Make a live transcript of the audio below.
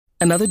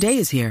Another day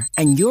is here,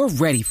 and you're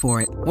ready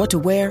for it. What to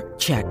wear?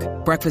 Check.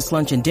 Breakfast,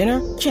 lunch, and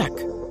dinner? Check.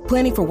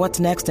 Planning for what's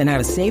next and how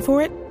to save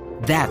for it?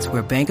 That's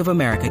where Bank of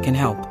America can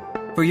help.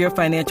 For your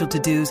financial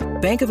to-dos,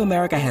 Bank of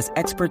America has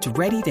experts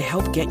ready to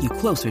help get you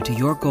closer to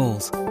your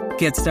goals.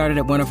 Get started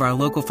at one of our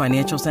local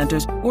financial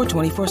centers or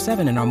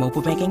 24/7 in our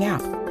mobile banking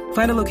app.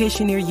 Find a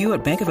location near you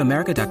at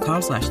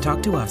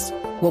bankofamerica.com/talktous.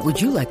 What would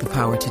you like the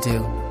power to do?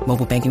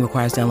 Mobile banking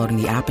requires downloading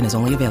the app and is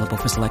only available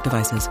for select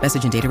devices.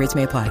 Message and data rates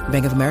may apply.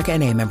 Bank of America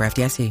N.A., member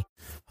FDIC.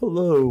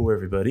 Hello,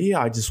 everybody.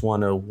 I just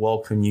want to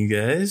welcome you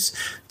guys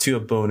to a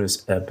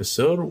bonus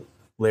episode.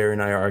 Larry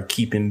and I are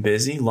keeping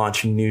busy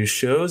launching new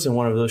shows, and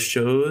one of those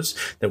shows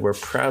that we're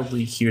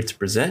proudly here to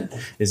present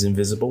is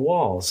Invisible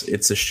Walls.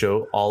 It's a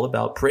show all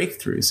about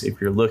breakthroughs.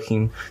 If you're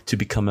looking to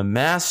become a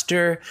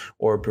master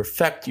or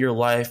perfect your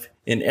life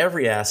in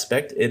every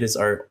aspect, it is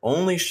our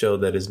only show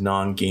that is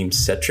non-game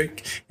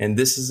centric, and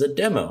this is a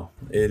demo.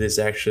 It is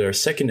actually our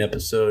second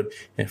episode,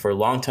 and for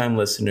longtime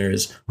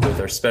listeners,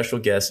 with our special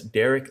guest,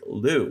 Derek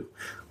Liu.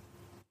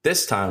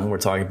 This time, we're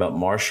talking about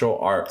martial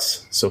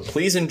arts. So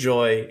please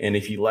enjoy, and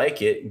if you like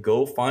it,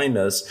 go find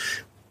us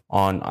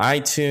on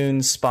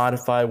iTunes,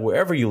 Spotify,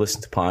 wherever you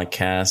listen to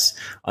podcasts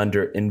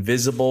under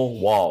Invisible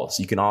Walls.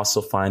 You can also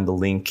find the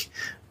link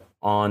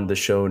on the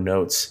show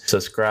notes.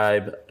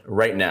 Subscribe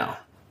right now.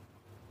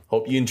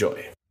 Hope you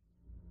enjoy.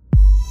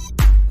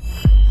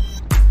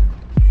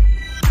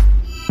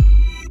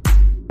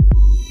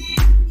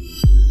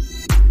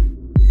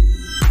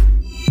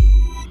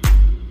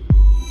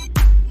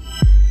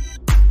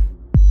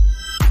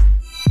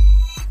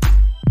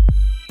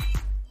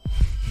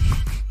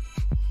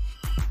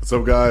 What's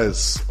up,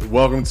 guys?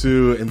 Welcome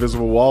to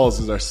Invisible Walls.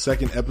 This is our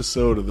second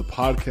episode of the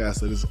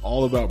podcast that is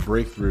all about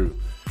breakthrough.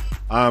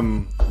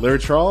 I'm Larry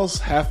Charles,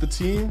 half the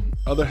team,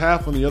 other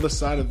half on the other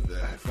side of.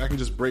 If I can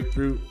just break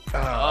through.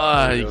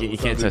 You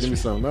can't touch me. Give me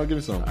some. No, give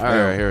me some. All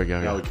right, here we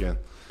go. Now we can.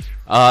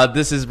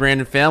 This is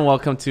Brandon Pham.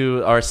 Welcome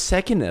to our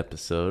second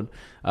episode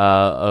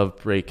of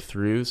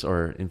Breakthroughs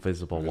or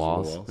Invisible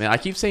Walls. Man, I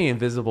keep saying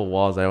Invisible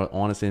Walls. I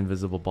want to say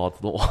Invisible Ball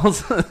to the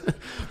Walls.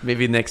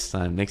 Maybe next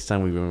time. Next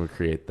time we will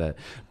create that.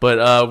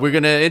 But we're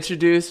going to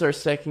introduce our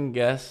second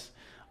guest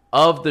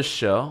of the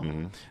show.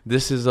 Mm-hmm.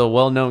 This is a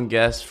well-known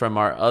guest from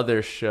our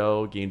other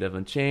show, Game Dev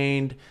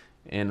Unchained,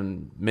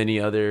 and many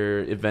other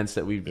events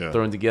that we've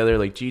thrown together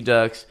like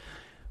G-Ducks.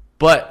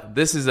 But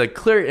this is a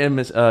clear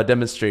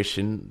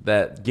demonstration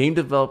that game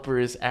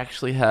developers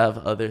actually have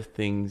other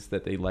things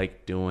that they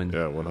like doing.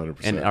 Yeah, 100%.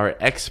 And are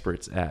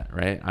experts at,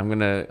 right? I'm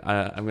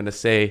gonna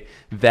say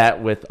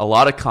that with a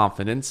lot of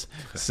confidence.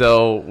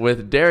 So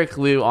with Derek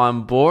Liu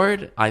on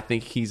board, I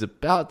think he's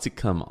about to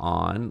come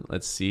on.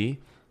 Let's see.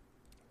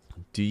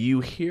 Do you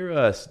hear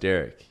us,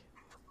 Derek?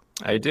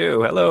 I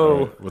do.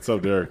 Hello. Right. What's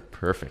up, Derek?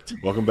 Perfect.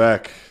 Welcome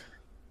back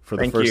for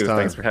the first time.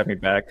 Thanks for having me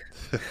back.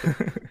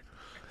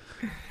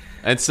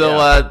 And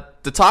so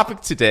the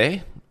topic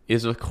today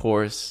is, of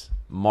course,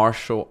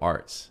 martial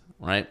arts,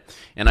 right?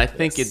 And I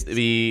think it'd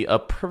be a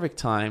perfect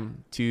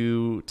time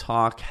to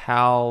talk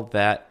how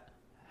that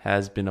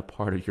has been a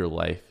part of your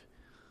life.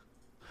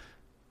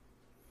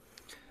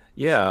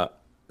 Yeah.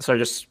 So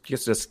just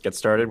get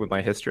started with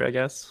my history, I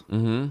guess.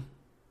 Mm-hmm.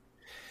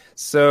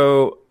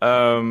 So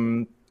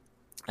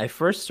I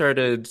first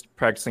started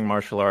practicing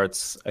martial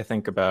arts, I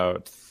think,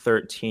 about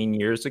 13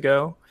 years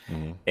ago.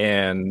 Mm-hmm.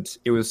 And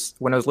it was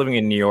when I was living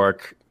in New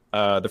York.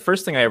 The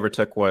first thing I ever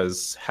took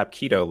was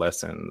Hapkido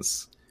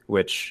lessons,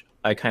 which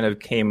I kind of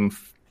came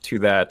to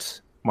that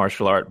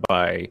martial art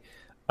by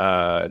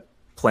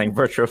playing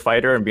Virtua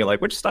Fighter and being like,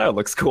 which style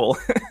looks cool?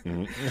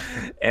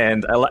 Mm-hmm.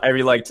 And I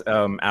really liked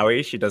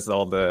Aoi. She does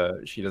like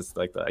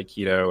the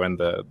Aikido and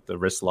the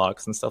wrist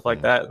locks and stuff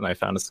like that. And I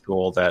found a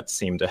school that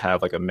seemed to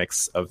have like a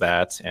mix of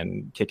that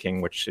and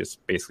kicking, which is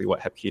basically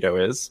what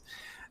Hapkido is.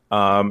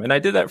 And I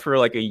did that for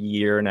like a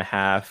year and a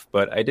half,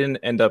 but I didn't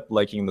end up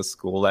liking the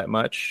school that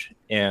much.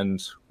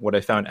 And what I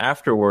found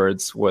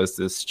afterwards was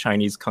this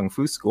Chinese Kung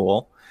Fu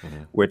school,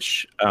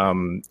 which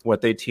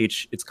what they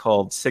teach, it's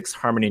called Six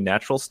Harmony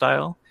Natural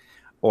Style,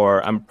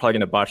 or I'm probably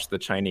going to botch the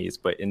Chinese,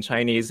 but in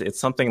Chinese, it's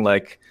something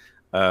like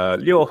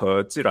Liu He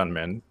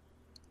Ziranmen.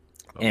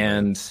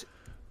 And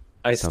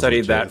I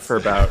studied that for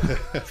about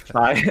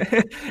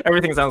 5.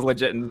 Everything sounds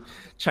legit in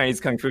Chinese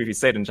Kung Fu if you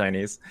say it in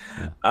Chinese.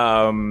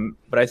 Yeah.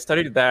 But I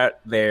studied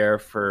that there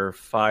for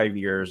 5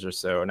 years or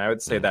so. And I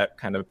would say that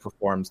kind of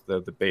performs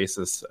the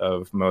basis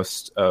of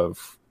most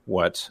of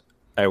what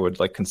I would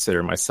like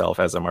consider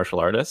myself as a martial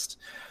artist.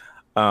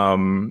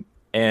 And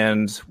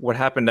what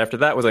happened after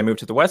that was I moved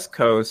to the West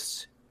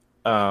Coast.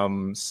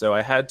 So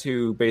I had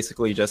to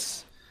basically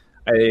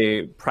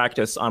I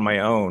practice on my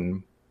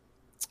own.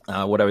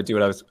 What I would do,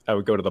 I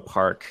would go to the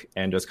park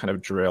and just kind of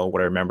drill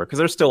what I remember. Because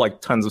there's still like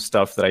tons of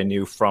stuff that I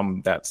knew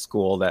from that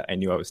school that I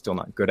knew I was still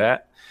not good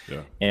at.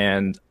 Yeah.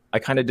 And I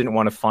kind of didn't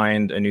want to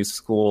find a new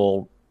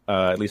school,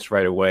 at least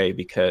right away,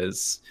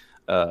 because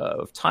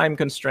of time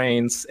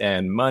constraints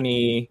and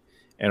money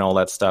and all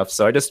that stuff.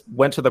 So I just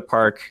went to the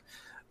park,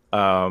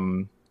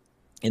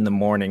 in the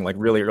morning, like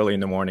really early in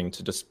the morning,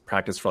 to just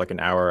practice for like an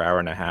hour, hour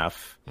and a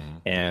half.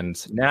 And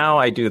now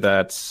I do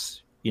that,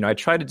 I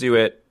try to do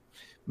it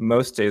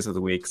most days of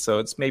the week. So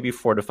it's maybe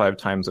 4 to 5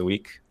 times a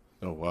week.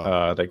 Oh,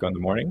 wow. That I go in the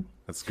morning.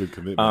 That's good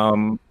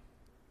commitment.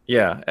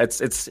 Yeah,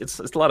 it's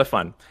a lot of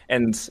fun.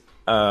 And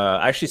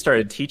I actually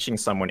started teaching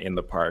someone in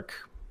the park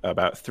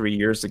about 3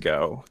 years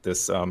ago.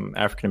 This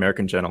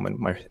African-American gentleman,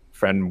 my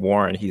friend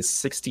Warren, he's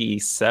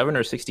 67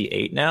 or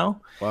 68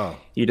 now. Wow.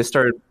 He just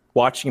started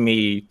watching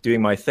me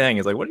doing my thing.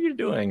 He's like, "What are you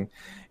doing?"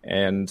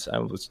 And I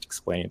was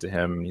explaining to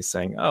him, and he's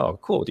saying, "Oh,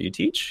 cool. Do you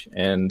teach?"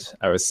 And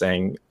I was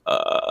saying,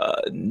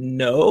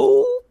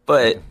 no,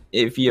 but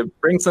if you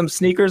bring some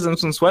sneakers and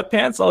some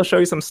sweatpants, I'll show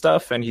you some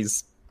stuff. And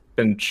he's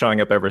been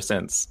showing up ever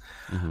since.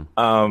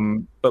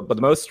 But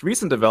the most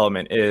recent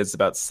development is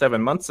about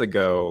 7 months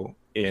ago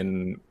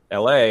in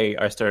LA,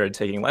 I started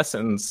taking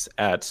lessons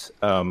at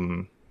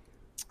a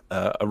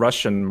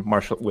Russian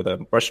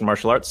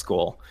martial arts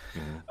school,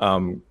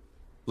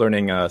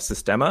 learning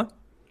Sistema.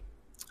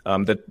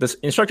 This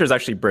instructor is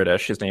actually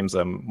British. His name's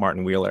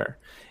Martin Wheeler.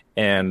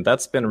 And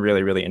that's been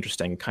really, really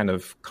interesting, kind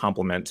of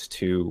complement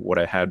to what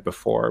I had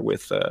before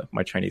with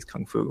my Chinese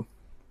Kung Fu.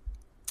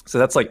 So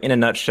that's like, in a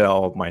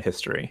nutshell, my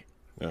history.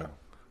 Yeah,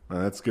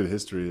 that's good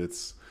history.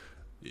 It's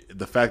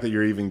the fact that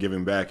you're even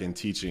giving back and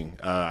teaching.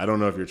 I don't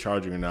know if you're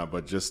charging or not,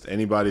 but just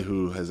anybody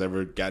who has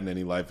ever gotten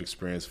any life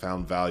experience,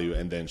 found value,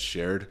 and then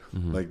shared,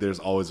 like there's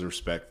always a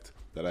respect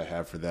that I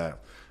have for that.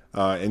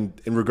 In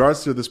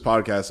regards to this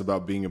podcast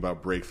about being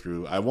about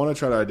breakthrough, I want to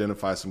try to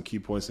identify some key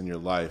points in your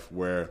life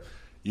where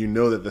you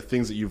know that the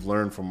things that you've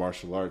learned from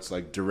martial arts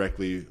like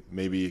directly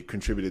maybe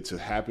contributed to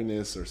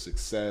happiness or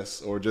success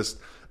or just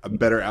a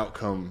better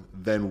outcome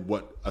than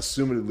what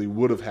assumedly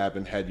would have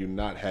happened had you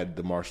not had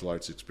the martial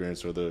arts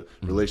experience or the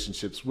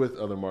relationships with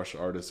other martial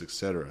artists,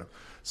 etc.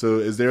 So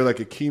is there like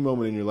a key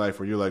moment in your life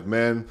where you're like,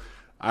 man,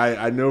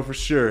 I know for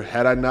sure,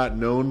 had I not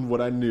known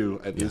what I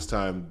knew at this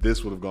time,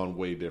 this would have gone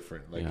way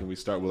different. Like, can we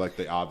start with like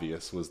the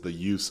obvious was the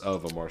use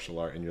of a martial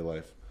art in your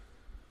life?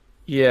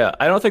 Yeah,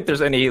 I don't think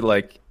there's any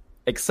like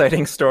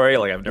exciting story.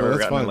 Like I've never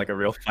gotten in like a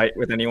real fight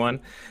with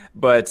anyone,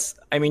 but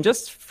I mean,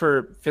 just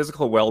for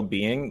physical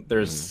well-being,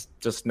 there's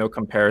just no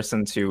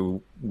comparison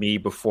to me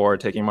before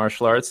taking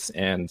martial arts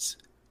and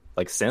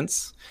like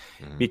since,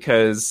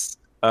 because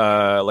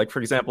like for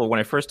example, when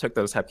I first took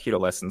those Hapkido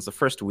lessons, the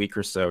first week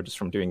or so, just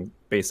from doing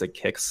basic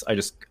kicks, I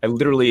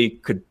literally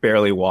could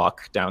barely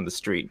walk down the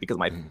street because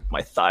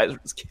my thighs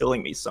was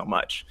killing me so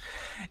much.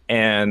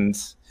 And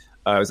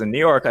I was in New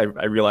York. I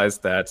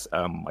realized that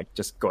like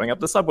just going up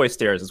the subway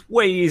stairs is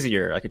way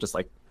easier. I could just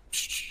like,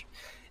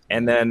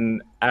 and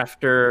then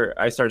after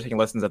I started taking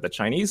lessons at the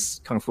Chinese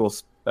Kung Fu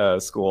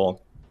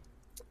school,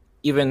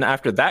 even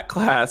after that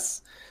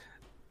class,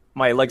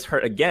 my legs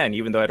hurt again,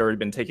 even though I'd already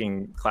been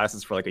taking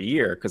classes for like a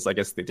year, because I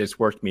guess they just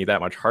worked me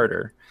that much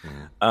harder.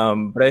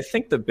 But I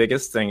think the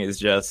biggest thing is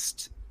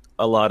just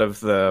a lot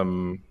of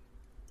the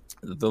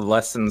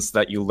lessons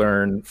that you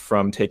learn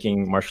from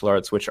taking martial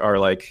arts, which are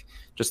like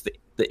just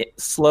the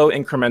slow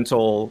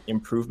incremental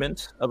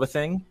improvement of a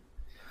thing.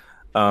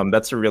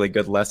 That's a really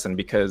good lesson,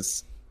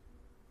 because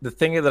the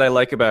thing that I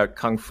like about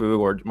Kung Fu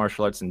or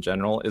martial arts in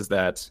general is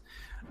that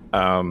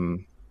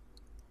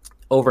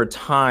over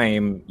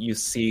time you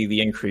see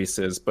the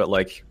increases, but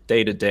like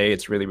day to day,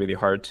 it's really, really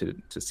hard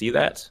to see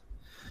that.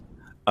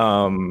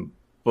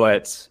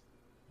 But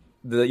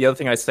the other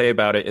thing I say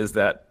about it is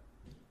that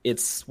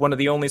it's one of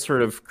the only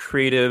sort of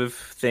creative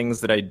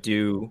things that I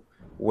do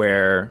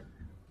where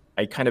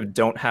I kind of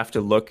don't have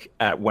to look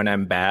at when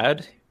I'm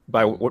bad.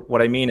 By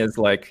what I mean is,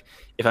 like,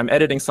 if I'm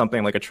editing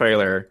something like a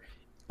trailer,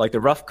 like the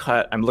rough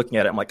cut, I'm looking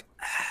at it, I'm like,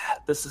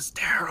 this is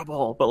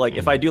terrible. But like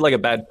if I do like a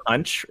bad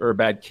punch or a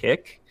bad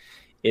kick,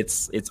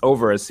 it's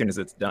over as soon as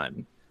it's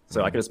done.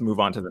 So I can just move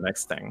on to the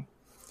next thing.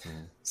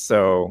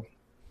 So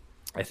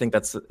I think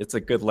it's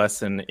a good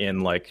lesson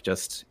in like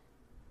just,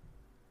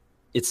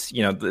 it's,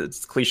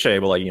 it's cliche,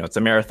 but like, it's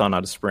a marathon,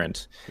 not a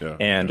sprint.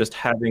 And just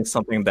having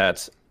something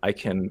that I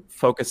can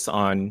focus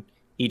on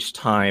each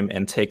time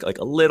and take like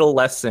a little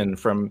lesson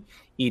from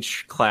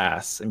each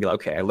class and be like,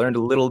 okay, I learned a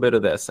little bit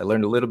of this,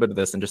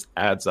 and just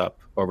adds up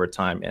over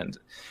time. And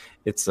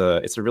it's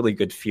a really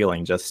good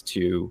feeling just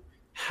to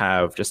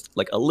have just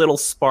like a little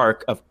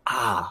spark of,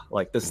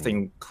 like this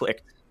thing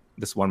clicked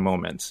this one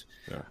moment.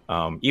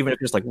 Even if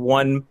it's like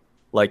one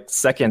like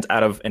second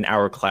out of an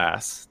hour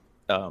class,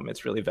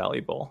 it's really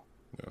valuable.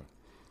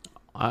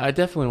 I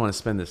definitely want to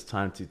spend this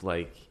time to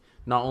like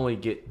not only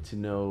get to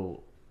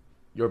know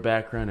your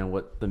background and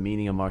what the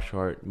meaning of martial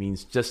art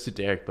means just to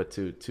Derek, but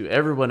to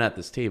everyone at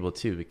this table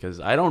too, because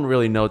I don't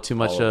really know too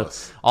much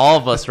of all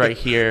of us right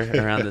here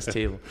around this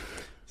table.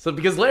 So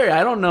because Larry,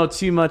 I don't know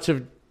too much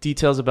of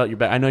details about your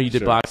back. I know you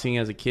did boxing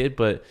as a kid,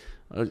 but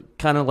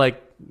kind of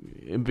like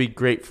it'd be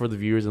great for the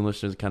viewers and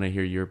listeners to kind of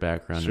hear your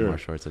background in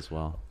martial arts as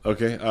well.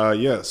 Okay.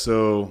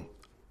 So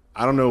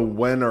I don't know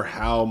when or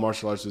how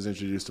martial arts was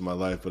introduced to my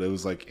life, but it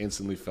was like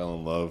instantly fell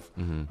in love.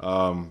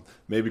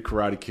 Maybe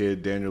Karate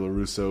Kid, Daniel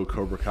LaRusso,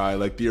 Cobra Kai,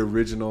 like the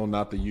original,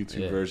 not the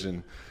YouTube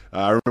version.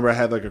 I remember I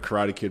had like a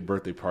Karate Kid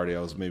birthday party. I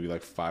was maybe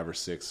like 5 or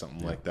 6,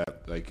 something like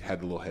that. Like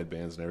had the little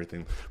headbands and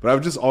everything. But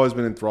I've just always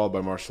been enthralled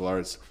by martial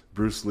arts,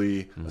 Bruce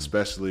Lee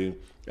especially.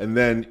 And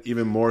then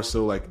even more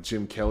so like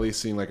Jim Kelly,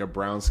 seeing like a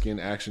brown skin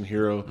action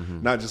hero,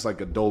 not just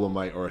like a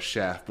Dolomite or a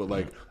Shaft, but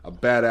like a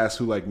badass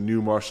who like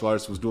knew martial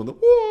arts, was doing the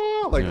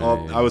whoa, like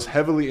I was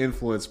heavily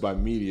influenced by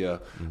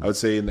media, I would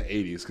say in the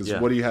 80s. Because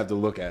what do you have to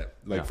look at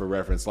like for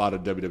reference? A lot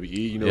of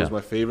WWE, you know, was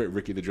my favorite,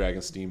 Ricky the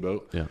Dragon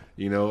Steamboat.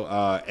 You know,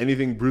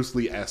 anything Bruce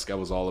Lee-esque, I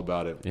was all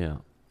about it.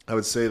 I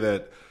would say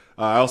that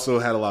I also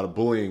had a lot of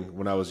bullying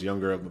when I was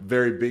younger. I'm a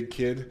very big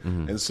kid,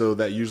 and so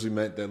that usually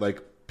meant that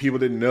like people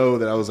didn't know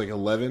that I was like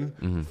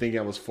 11, thinking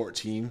I was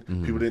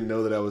 14. People didn't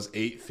know that I was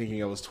 8,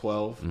 thinking I was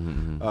 12.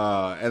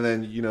 And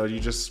then, you know, you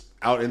just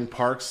out in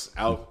parks,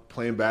 out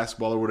playing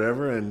basketball or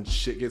whatever, and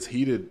shit gets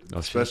heated,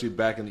 especially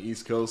back in the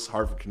East Coast,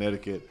 Hartford,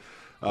 Connecticut.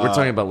 We're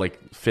talking about like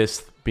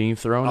fists being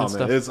thrown and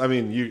stuff. I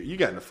mean, you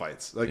got into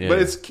fights, like, but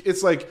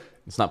it's like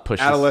it's not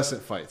pushes.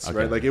 Adolescent fights,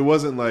 right? Like it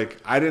wasn't like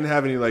I didn't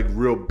have any like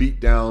real beat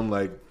down,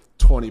 like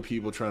 20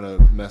 people trying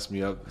to mess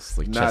me up. It's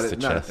like not chest to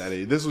at chest. that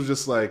age. This was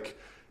just like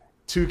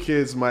 2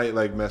 kids might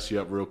like mess you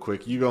up real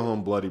quick. You go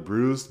home bloody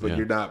bruised, but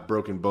you're not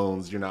broken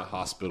bones. You're not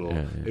hospital.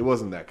 It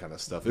wasn't that kind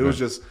of stuff. It was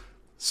just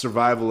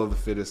survival of the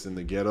fittest in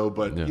the ghetto.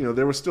 But you know,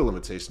 there were still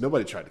limitations.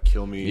 Nobody tried to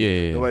kill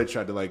me. Nobody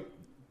tried to like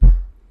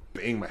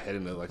bang my head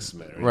into like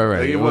cement. Right.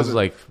 Like, it wasn't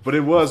like, but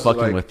it was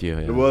fucking like, with you.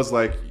 It was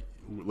like,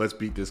 let's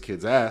beat this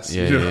kid's ass.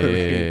 Yeah, you know what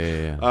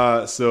I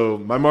mean? So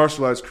my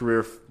martial arts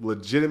career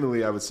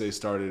legitimately, I would say,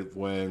 started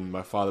when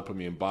my father put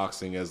me in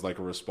boxing as like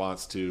a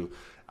response to,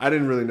 I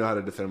didn't really know how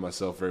to defend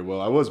myself very well.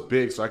 I was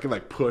big, so I could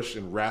like push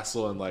and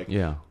wrestle and like,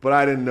 but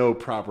I didn't know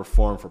proper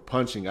form for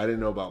punching. I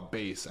didn't know about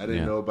base. I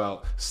didn't know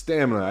about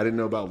stamina. I didn't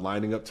know about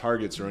lining up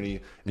targets or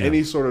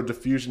any sort of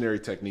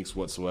diffusionary techniques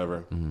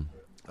whatsoever.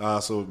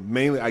 So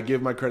mainly I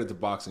give my credit to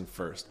boxing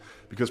first,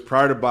 because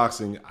prior to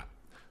boxing,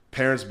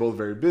 parents both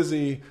very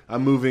busy.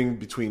 I'm moving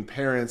between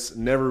parents,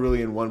 never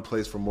really in one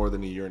place for more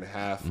than a year and a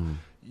half.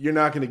 You're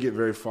not going to get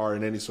very far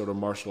in any sort of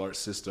martial arts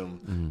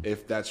system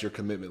if that's your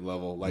commitment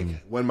level. Like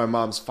when my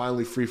mom's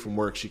finally free from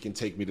work, she can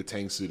take me to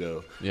Tang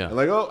Sudo. And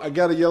like, oh, I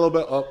got a yellow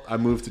belt. Oh, I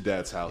moved to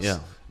Dad's house.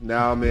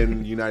 Now I'm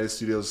in United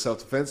Studios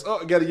Self-Defense. Oh,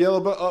 I got a yellow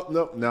belt. Oh,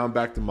 nope. Now I'm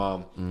back to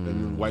mom.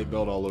 And white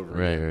belt all over.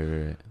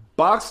 Right.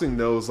 Boxing,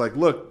 though, is like,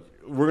 look,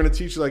 we're going to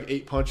teach you like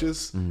 8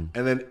 punches, and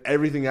then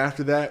everything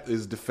after that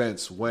is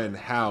defense. When,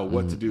 how,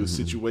 what to do,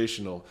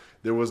 situational.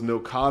 There was no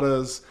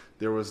katas.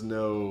 There was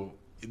no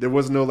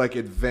like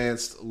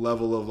advanced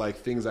level of like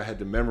things I had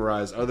to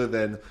memorize, other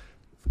than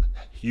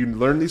you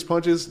learn these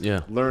punches,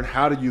 learn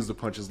how to use the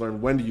punches, learn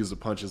when to use the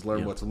punches,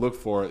 learn what to look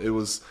for. It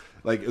was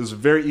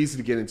very easy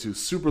to get into,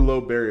 super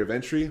low barrier of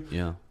entry.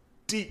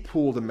 Deep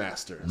pool to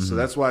master. So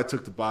that's why I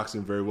took to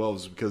boxing very well,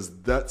 was because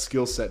that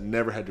skill set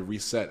never had to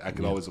reset. I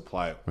could always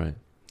apply it. Right.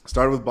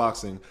 Started with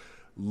boxing,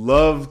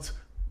 loved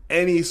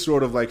any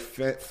sort of like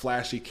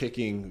flashy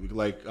kicking,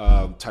 like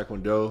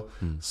Taekwondo.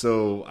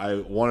 So I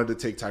wanted to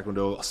take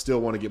Taekwondo. I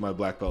still want to get my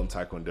black belt in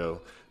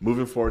Taekwondo.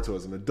 Moving forward to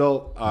as an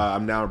adult,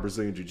 I'm now in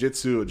Brazilian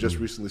Jiu-Jitsu. I just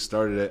recently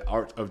started at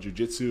Art of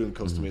Jiu-Jitsu in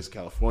Costa Mesa,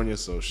 California.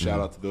 So shout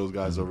out to those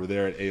guys over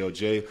there at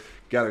AOJ.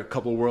 Got a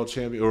couple of world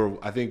champion, or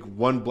I think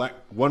one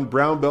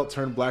brown belt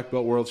turned black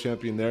belt world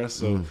champion there.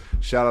 So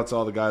shout out to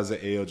all the guys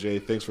at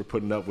AOJ. Thanks for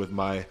putting up with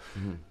my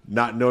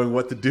not knowing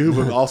what to do,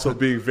 but also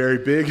being very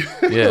big,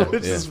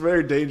 which is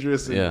very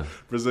dangerous in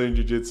Brazilian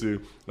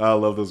Jiu-Jitsu. I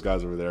love those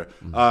guys over there.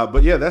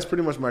 But yeah, that's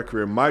pretty much my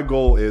career. My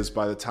goal is,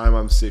 by the time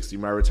I'm 60,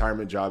 my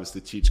retirement job is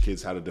to teach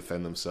kids how to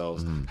defend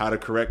themselves, how to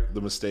correct the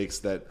mistakes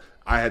that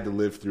I had to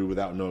live through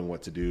without knowing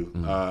what to do.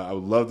 I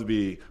would love to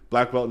be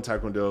black belt in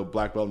Taekwondo,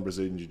 black belt in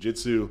Brazilian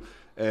Jiu-Jitsu,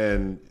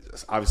 and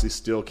obviously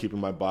still keeping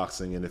my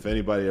boxing. And if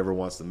anybody ever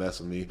wants to mess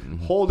with me,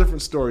 whole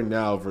different story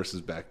now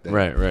versus back then.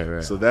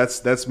 Right. So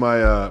that's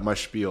my my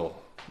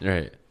spiel.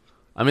 Right.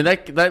 I mean,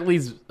 that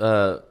leads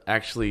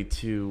actually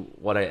to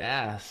what I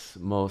ask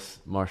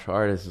most martial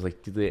artists is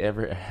like, do they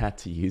ever have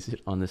to use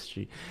it on the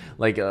street?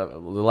 Like the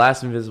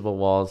last Invisible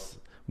Walls,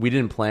 we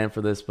didn't plan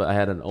for this, but I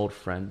had an old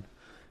friend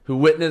who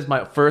witnessed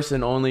my first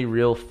and only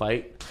real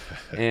fight,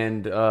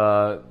 and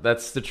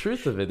that's the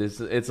truth of it.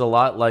 It's a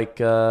lot like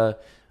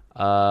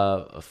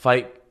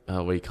fight.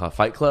 What do you call it?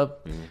 Fight Club,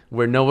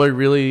 where nobody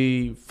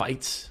really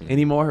fights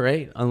anymore,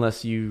 right?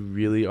 Unless you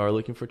really are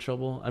looking for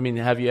trouble. I mean,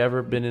 have you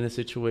ever been in a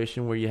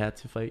situation where you had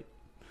to fight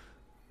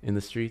in the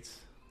streets?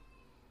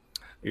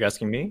 You're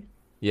asking me?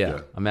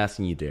 Yeah. I'm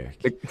asking you,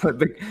 Derek.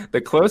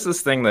 The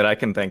closest thing that I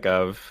can think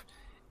of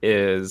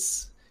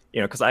is,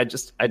 because I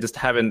just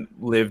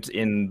haven't lived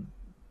in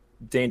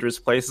dangerous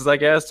places, I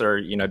guess,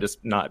 or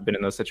just not been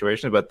in those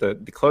situations. But the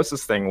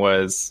closest thing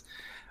was,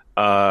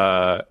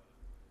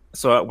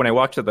 so when I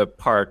walked to the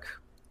park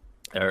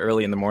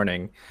early in the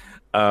morning,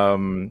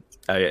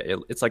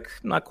 it's like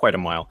not quite a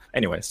mile.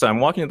 Anyway, so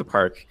I'm walking to the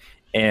park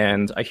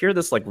and I hear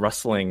this like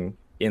rustling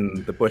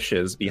in the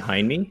bushes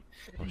behind me,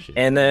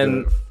 and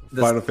then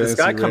this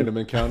guy random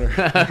encounter.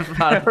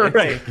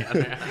 Right.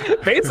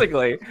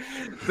 Basically,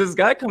 this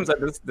guy comes out.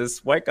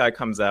 This white guy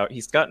comes out.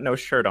 He's got no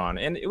shirt on,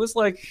 and it was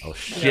like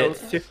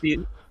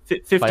 50,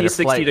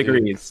 60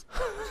 degrees.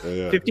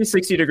 50,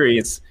 60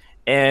 degrees,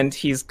 and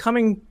he's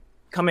coming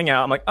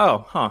out. I'm like,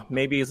 oh,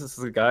 maybe this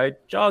is a guy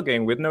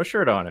jogging with no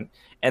shirt on,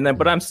 and then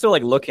but I'm still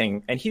like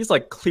looking, and he's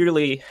like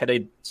clearly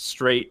headed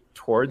straight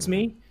towards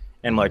me,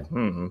 and I'm like,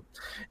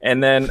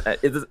 and then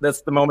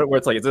that's the moment where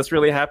it's like, is this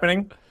really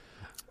happening?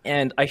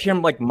 And I hear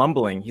him like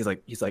mumbling. He's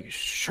like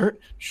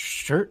shirt.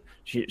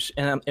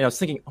 And I was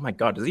thinking, oh my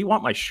God, does he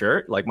want my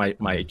shirt? Like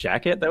my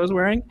jacket that I was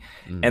wearing?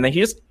 And then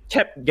he just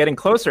kept getting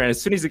closer. And as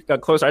soon as he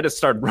got closer, I just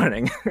started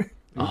running.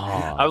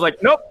 I was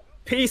like, nope,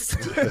 peace.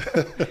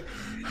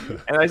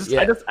 And I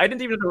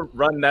didn't even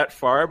run that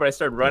far, but I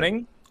started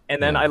running.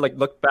 And then I like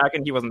looked back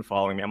and he wasn't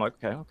following me. I'm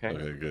like, okay,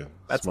 good.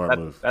 Smart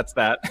move. That's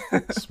that.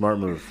 Smart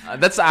move.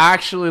 That's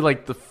actually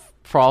like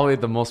probably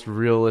the most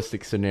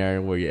realistic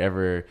scenario where you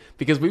ever,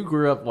 because we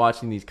grew up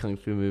watching these kung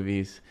fu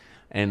movies,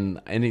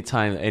 and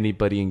anytime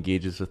anybody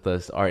engages with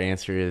us, our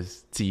answer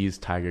is to use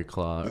Tiger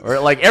Claw, or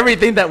like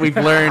everything that we've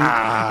learned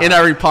in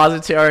our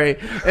repository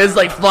is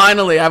like,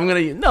 finally I'm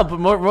gonna but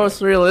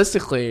most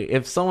realistically,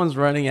 if someone's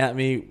running at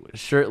me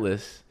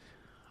shirtless,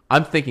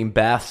 I'm thinking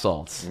bath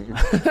salts.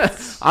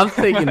 I'm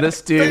thinking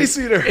this dude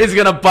is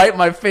gonna bite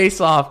my face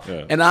off,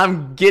 and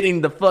I'm getting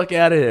the fuck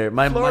out of here.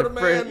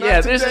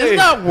 It's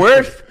not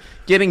worth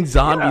getting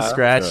zombie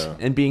scratched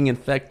and being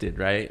infected,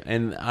 right?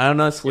 And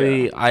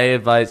honestly, I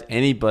advise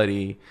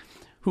anybody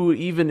who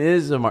even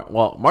is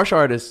martial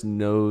artist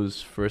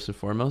knows first and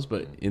foremost,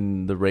 but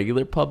in the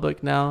regular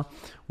public now,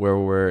 where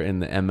we're in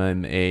the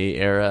MMA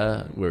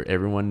era, where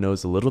everyone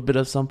knows a little bit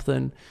of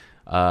something,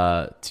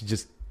 to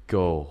just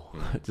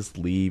just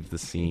leave the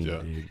scene,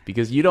 dude,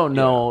 because you don't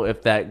know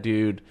if that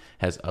dude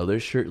has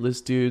other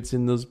shirtless dudes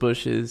in those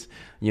bushes.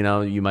 You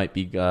might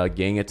be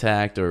gang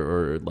attacked,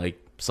 or like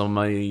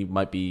somebody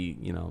might be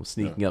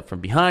sneaking up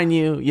from behind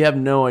you. You have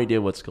no idea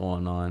what's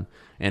going on,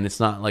 and it's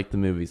not like the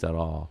movies at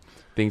all.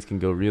 Things can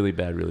go really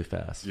bad really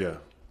fast.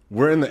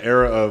 We're in the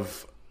era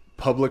of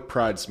public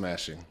pride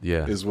smashing,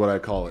 is what I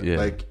call it.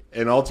 Like,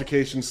 an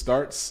altercation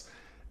starts,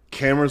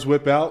 cameras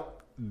whip out,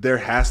 there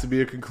has to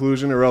be a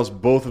conclusion, or else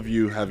both of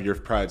you have your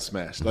pride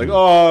smashed. Like,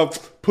 oh,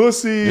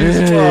 pussies!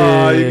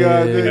 Oh, you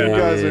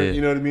guys are, you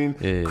know what I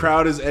mean?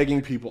 Crowd is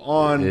egging people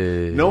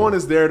on. No one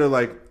is there to,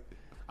 like,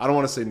 I don't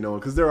want to say no one,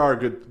 because there are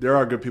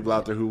good people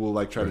out there who will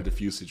like try to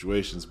diffuse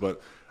situations,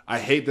 but I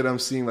hate that I'm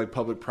seeing like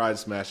public pride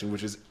smashing,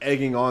 which is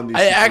egging on these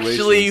situations. I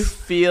actually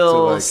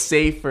feel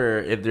safer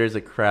if there's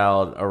a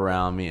crowd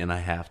around me and I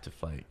have to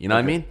fight. You know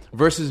what I mean?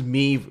 Versus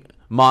me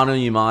mano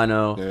a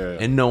mano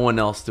and no one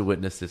else to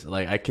witness this.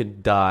 Like, I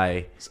could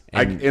die.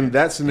 In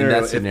that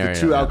scenario, if the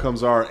two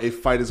outcomes are a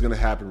fight is going to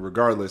happen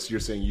regardless, you're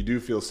saying you do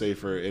feel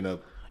safer in a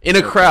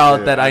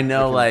crowd that I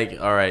know, like,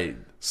 all right,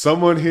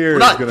 someone here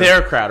not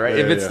their crowd, right?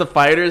 If it's the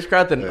fighters'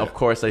 crowd, then of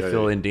course I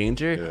feel in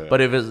danger.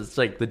 But if it's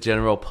like the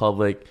general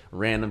public,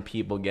 random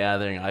people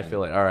gathering, I feel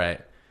like, all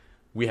right,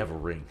 we have a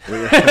ring.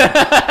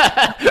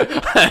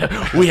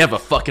 We have a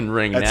fucking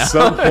ring now. At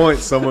some point,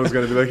 someone's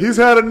going to be like, he's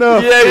had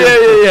enough.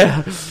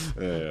 Yeah.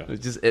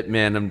 Just Ip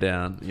Man him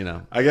down,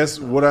 I guess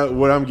what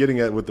I'm getting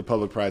at with the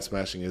public pride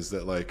smashing is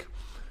that, like,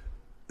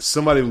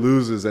 somebody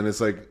loses and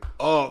it's like,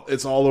 oh,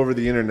 it's all over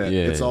the internet.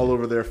 It's all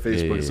over their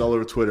Facebook. It's all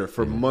over Twitter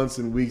for months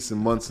and weeks and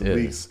months and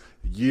weeks,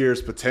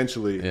 years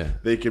potentially.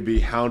 They could be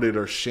hounded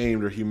or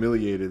shamed or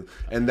humiliated.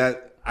 And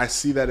that, I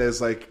see that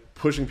as like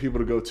pushing people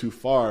to go too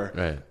far,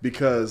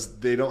 because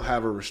they don't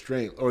have a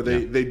restraint, or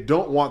they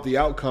don't want the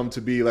outcome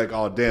to be like,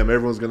 oh damn,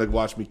 everyone's gonna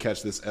watch me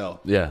catch this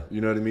L. You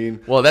know what I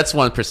mean? Well, that's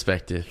one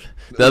perspective.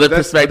 The other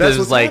perspective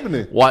is like,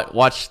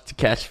 watch to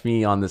catch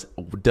me on this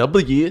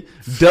W.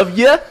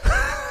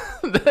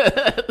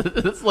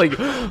 It's like,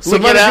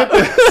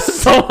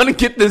 someone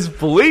get this,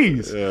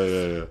 please.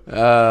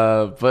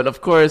 But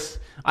of course,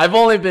 I've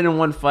only been in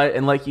one fight,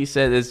 and like you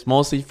said, it's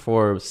mostly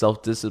for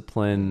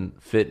self-discipline,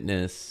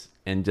 fitness,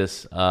 and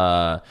just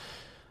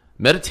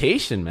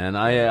meditation,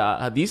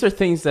 man. These are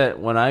things that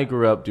when I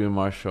grew up doing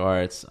martial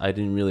arts, I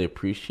didn't really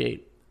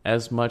appreciate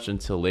as much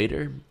until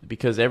later,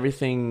 because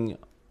everything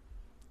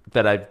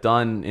that I've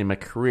done in my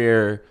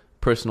career,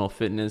 personal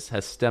fitness,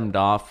 has stemmed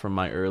off from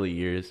my early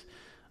years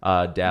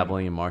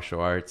dabbling in martial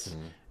arts.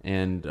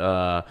 And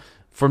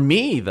for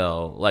me,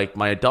 though, like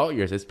my adult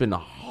years, it's been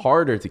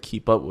harder to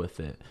keep up with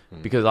it,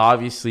 because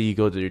obviously you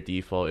go to your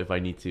default. If I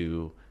need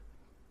to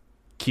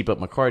keep up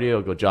my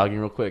cardio, go jogging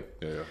real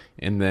quick.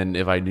 And then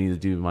if I need to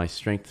do my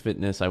strength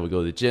fitness, I would go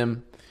to the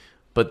gym.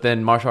 But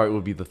then martial art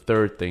would be the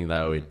third thing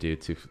that I would do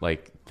to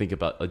like think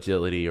about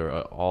agility or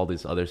all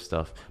this other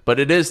stuff. But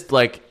it is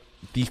like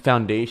the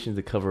foundation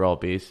to cover all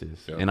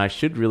bases. And I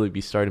should really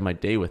be starting my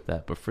day with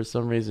that. But for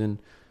some reason,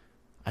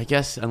 I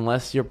guess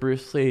unless you're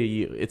Bruce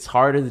Lee, it's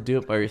harder to do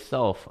it by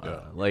yourself.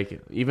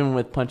 Like, even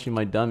with punching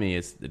my dummy,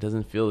 it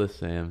doesn't feel the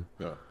same.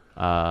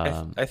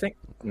 I think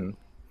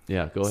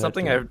Yeah, go ahead.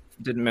 Something I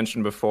didn't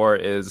mention before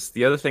is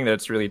the other thing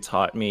that's really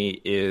taught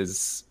me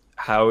is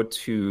how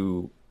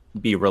to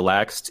be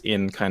relaxed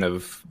in kind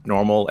of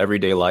normal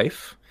everyday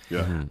life.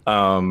 Yeah.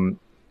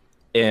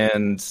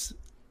 And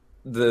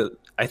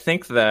I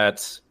think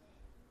that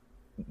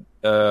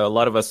a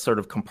lot of us sort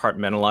of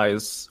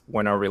compartmentalize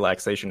when our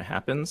relaxation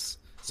happens.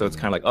 So it's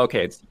kind of like,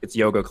 okay, it's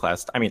yoga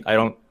class. I mean, I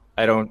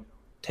don't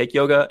take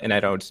yoga, and I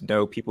don't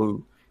know people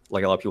who,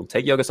 like, a lot of people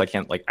take yoga, so I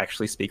can't like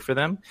actually speak for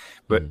them.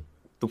 But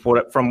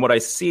from what I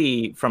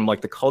see from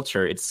like the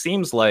culture, it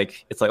seems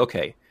like it's like,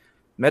 okay,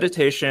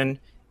 meditation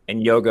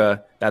and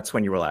yoga, that's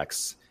when you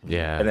relax.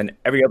 Yeah. And then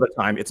every other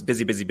time it's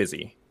busy, busy,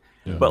 busy.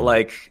 Yeah. But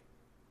like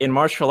in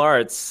martial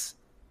arts,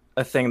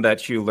 a thing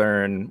that you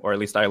learn, or at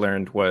least I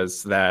learned,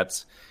 was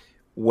that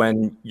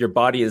when your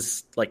body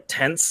is like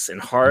tense and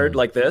hard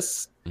like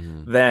this,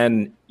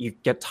 then you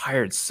get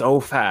tired so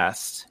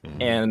fast.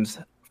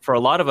 And for a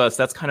lot of us,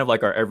 that's kind of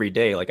like our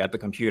everyday, like at the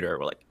computer,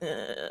 we're like,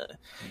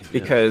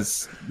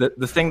 because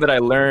the thing that I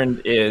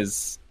learned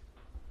is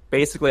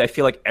basically I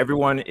feel like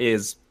everyone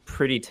is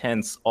pretty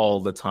tense all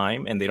the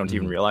time and they don't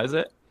even realize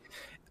it.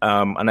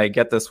 And I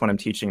get this when I'm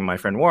teaching my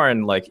friend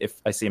Warren, like if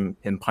I see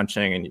him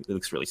punching and he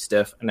looks really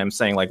stiff, and I'm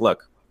saying like,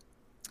 look,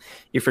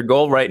 if your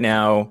goal right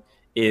now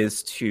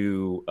is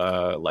to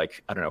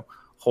like, I don't know,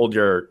 hold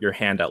your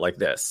hand out like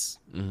this,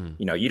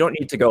 you know, you don't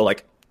need to go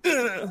like,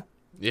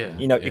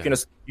 you know,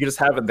 you just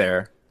have it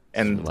there,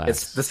 and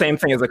it's the same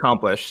thing is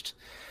accomplished.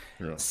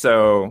 Yeah.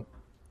 So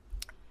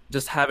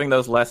just having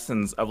those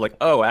lessons of like,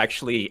 oh,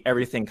 actually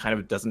everything kind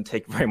of doesn't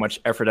take very much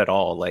effort at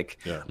all. Like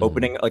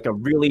opening like a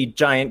really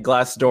giant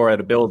glass door at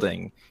a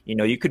building, you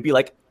know, you could be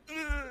like,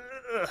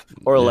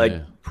 or like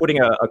putting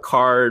a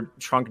car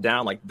trunk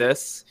down like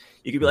this.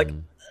 You could be like,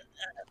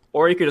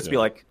 or you could just be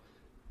like,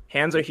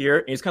 hands are here,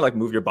 and you just kind of like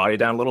move your body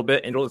down a little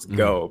bit, and it'll just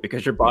go,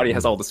 because your body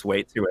has all this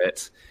weight to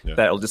it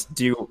that it'll just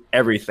do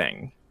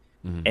everything.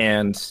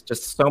 And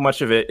just so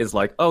much of it is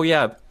like, oh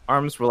yeah,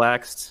 arms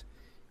relaxed.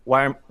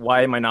 Why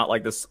am I not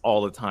like this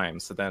all the time?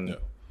 So then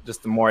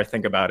just the more I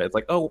think about it, it's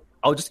like, oh,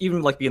 I'll just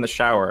even like be in the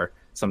shower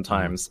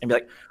sometimes and be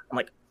like,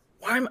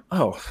 why am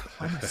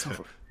I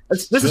so...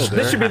 This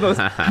should be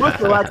the most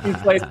relaxing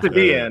place to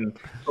be in.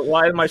 But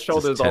why are my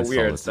shoulders all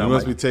weird? So you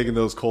must be taking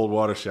those cold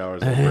water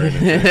showers.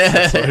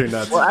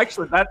 Well,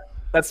 actually,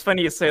 that's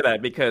funny you say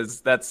that,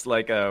 because that's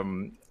like a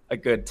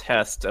good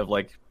test of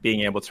like being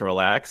able to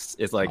relax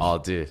is like,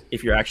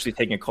 if you're actually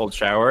taking a cold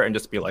shower and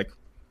just be like,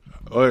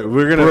 all right,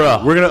 we're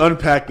gonna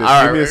unpack this.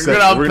 All Give me a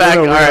second. We're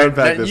gonna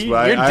unpack this.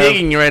 You're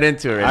digging right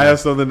into it. I have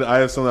something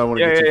I want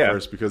to get to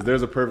first, because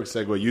there's a perfect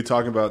segue. You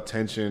talking about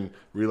tension,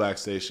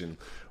 relaxation.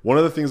 One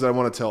of the things I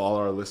want to tell all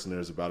our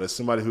listeners about, as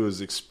somebody who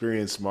has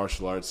experienced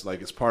martial arts, like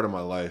it's part of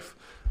my life.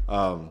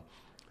 I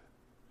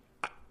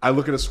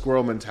look at a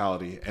squirrel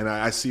mentality, and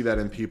I see that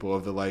in people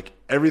of the like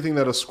everything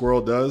that a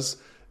squirrel does.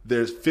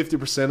 There's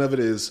 50% of it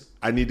is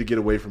I need to get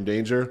away from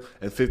danger,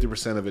 and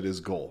 50% of it is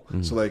goal.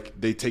 So like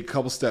they take a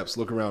couple steps,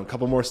 look around,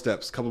 couple more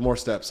steps,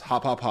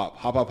 hop, hop, hop,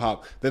 hop, hop,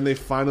 hop. Then they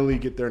finally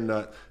get their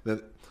nut,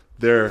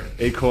 their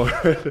acorn.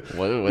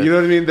 What? You know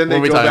what I mean? Then they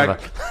go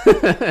back.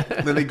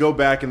 Then they go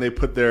back and they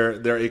put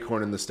their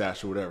acorn in the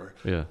stash or whatever.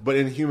 Yeah. But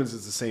in humans,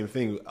 it's the same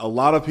thing. A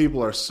lot of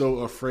people are so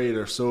afraid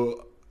or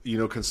so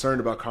concerned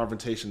about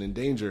confrontation and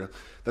danger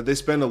that they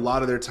spend a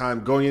lot of their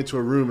time going into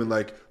a room and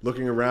like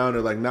looking around, or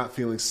like not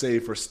feeling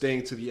safe, or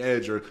staying to the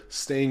edge, or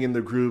staying in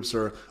the groups,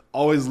 or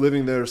always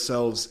living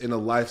themselves in a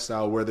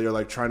lifestyle where they're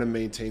like trying to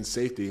maintain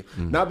safety,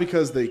 not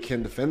because they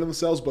can defend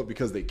themselves, but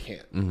because they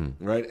can't,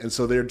 right? And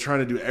so they're trying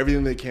to do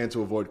everything they can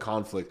to avoid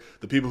conflict.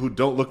 The people who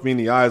don't look me in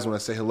the eyes when I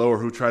say hello, or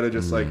who try to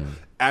just like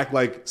act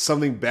like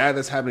something bad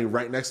that's happening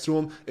right next to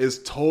them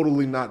is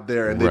totally not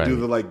there, and they do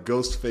the like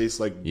ghost face,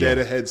 like dead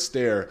ahead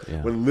stare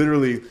when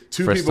literally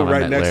two people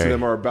right next to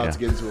them are about to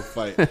get into a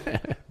fight.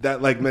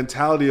 That like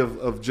mentality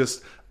of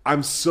just,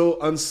 I'm so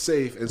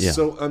unsafe and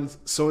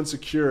so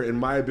insecure in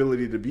my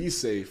ability to be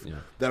safe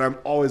that I'm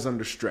always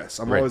under stress.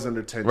 I'm always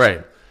under tension.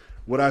 Right.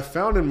 What I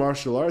found in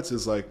martial arts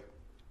is like,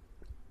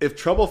 if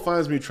trouble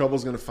finds me,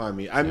 trouble's going to find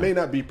me. I may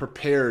not be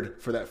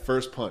prepared for that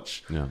first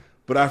punch,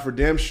 but I for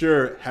damn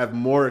sure have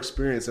more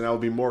experience, and I will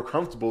be more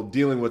comfortable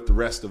dealing with the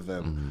rest of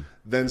them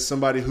than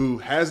somebody who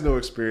has no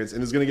experience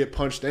and is going to get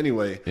punched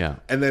anyway,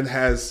 and then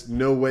has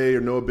no way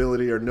or no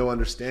ability or no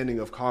understanding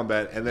of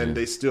combat, and then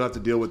they still have to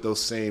deal with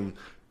those same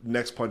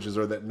next punches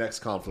or that next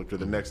conflict or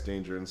the next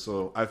danger. And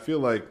so I feel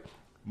like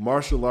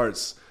martial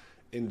arts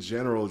in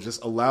general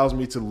just allows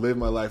me to live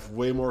my life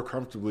way more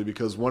comfortably,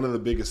 because one of the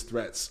biggest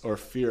threats, or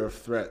fear of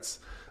threats,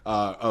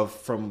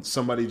 from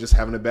somebody just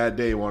having a bad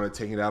day, wanting to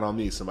take it out on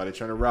me, somebody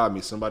trying to rob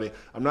me,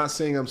 I'm not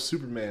saying I'm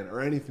Superman or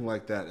anything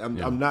like that.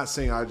 I'm not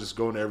saying I just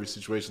go into every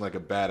situation like a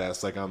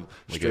badass, like I'm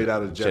straight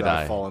out of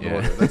Jedi Fallen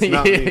Order. That's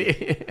not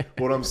me.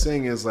 What I'm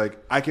saying is like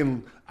I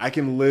can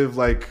live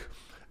like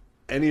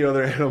any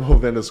other animal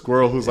than a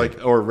squirrel who's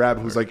like, or a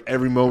rabbit who's like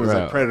every moment is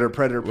like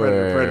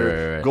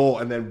predator, goal,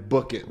 and then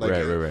book it. Like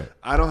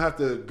I don't have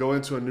to go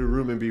into a new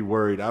room and be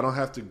worried. I don't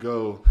have to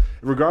go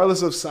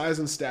regardless of size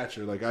and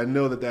stature, like I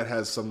know that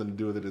has something to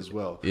do with it as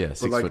well. Yeah, but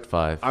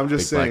 6'5". I'm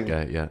just big saying,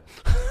 black guy, yeah.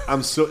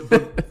 I'm so.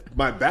 But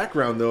my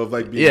background though of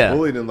like being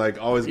bullied and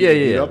like always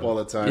getting beat up all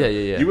the time.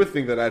 You would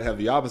think that I'd have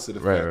the opposite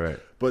effect. Right.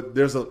 But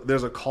there's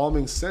a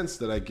calming sense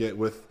that I get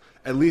with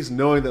at least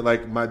knowing that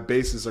like my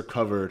bases are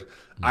covered.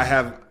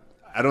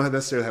 I don't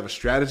necessarily have a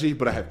strategy,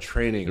 but I have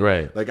training.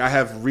 Right. Like I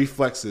have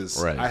reflexes.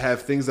 Right. I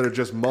have things that are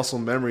just muscle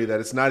memory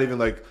that it's not even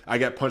like I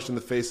got punched in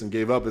the face and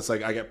gave up. It's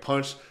like I get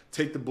punched,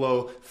 take the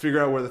blow,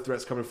 figure out where the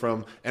threat's coming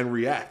from, and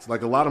react.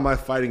 Like a lot of my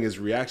fighting is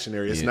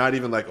reactionary. It's not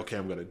even like, okay,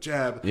 I'm going to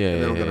jab,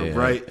 and then I'm going to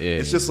right.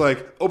 It's just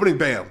like opening,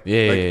 bam.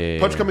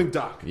 Punch coming,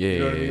 dock. You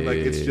know what I mean? Like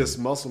it's just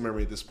muscle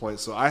memory at this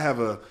point. So I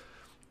have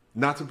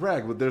not to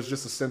brag, but there's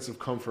just a sense of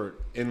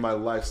comfort in my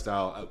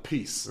lifestyle,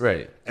 peace.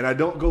 Right. And I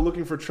don't go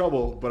looking for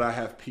trouble, but I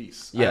have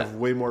peace. I have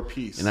way more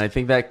peace. And I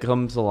think that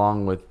comes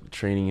along with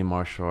training in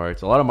martial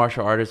arts. A lot of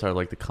martial artists are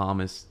like the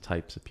calmest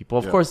types of people.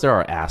 Of course, there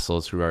are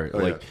assholes who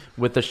are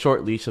with a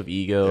short leash of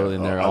ego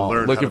and they're all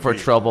looking for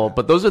trouble.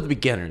 But those are the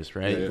beginners,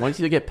 right? Once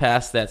you get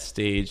past that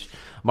stage,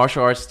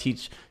 martial arts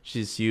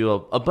teaches you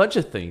a bunch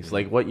of things,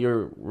 like what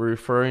you're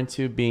referring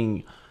to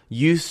being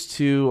used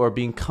to or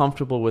being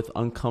comfortable with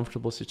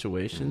uncomfortable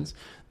situations.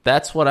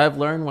 That's what I've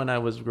learned when I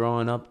was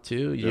growing up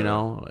too. You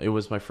know, it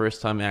was my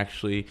first time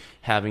actually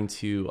having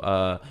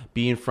to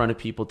be in front of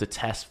people to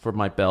test for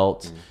my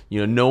belt.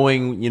 You know,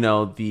 knowing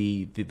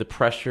the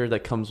pressure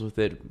that comes with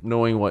it,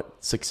 knowing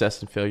what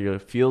success and failure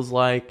feels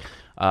like,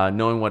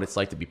 knowing what it's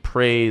like to be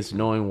praised,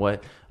 knowing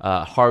what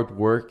hard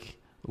work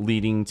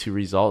leading to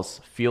results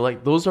feel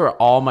like. Those are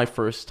all my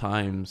first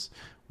times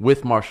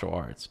with martial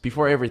arts,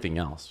 before everything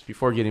else,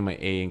 before getting my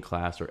A in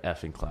class or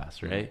F in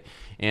class, right?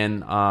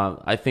 And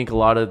I think a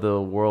lot of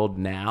the world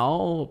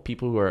now,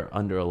 people who are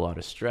under a lot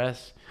of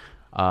stress,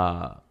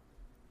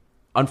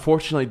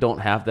 unfortunately don't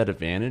have that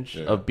advantage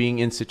of being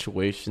in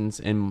situations,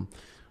 and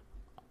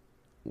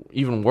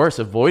even worse,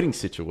 avoiding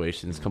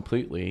situations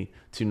completely,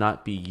 to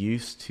not be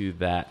used to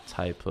that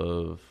type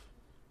of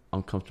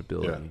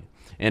uncomfortability.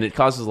 And it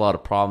causes a lot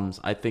of problems.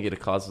 I think it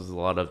causes a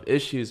lot of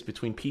issues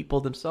between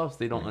people themselves.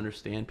 They don't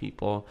understand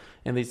people,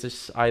 and they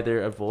just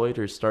either avoid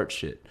or start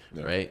shit,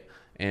 right?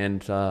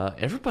 And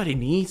everybody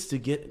needs to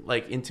get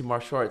like into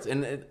martial arts.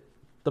 And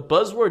the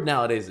buzzword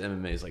nowadays is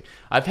MMA. Is like,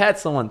 I've had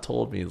someone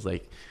told me, it's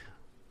like,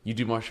 you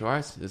do martial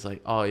arts? It's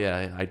like, oh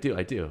yeah, I do.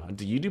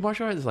 Do you do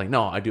martial arts? It's like,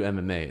 no, I do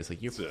MMA. It's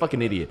like, you're a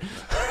fucking idiot.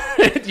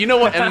 Do you know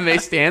what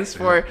MMA stands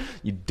for?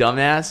 You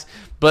dumbass.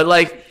 But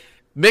like,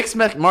 mixed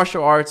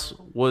martial arts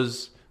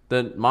was...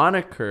 The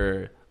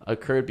moniker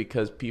occurred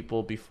because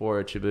people before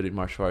attributed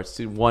martial arts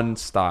to one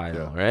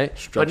style, right?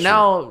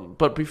 Structure.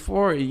 But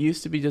before it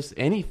used to be just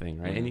anything,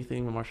 right?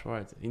 Anything in martial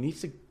arts. It needs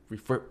to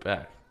revert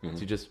back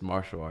to just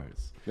martial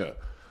arts.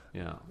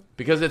 Yeah.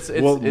 Because it's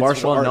well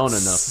known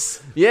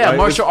enough. Yeah, right?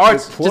 Martial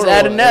arts. Just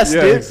add an S,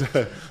 dude.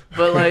 Exactly.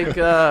 But like,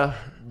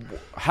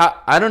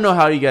 I don't know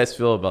how you guys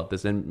feel about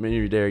this. And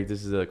maybe Derek,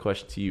 this is a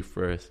question to you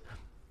first.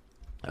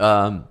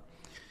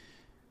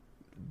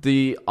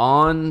 The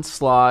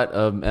onslaught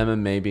of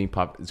MMA being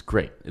popular is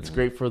great. It's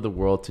great for the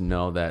world to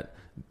know that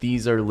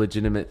these are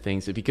legitimate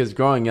things. Because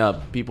growing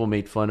up, people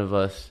made fun of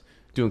us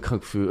doing kung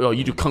fu. Oh,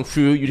 you do kung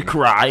fu, you do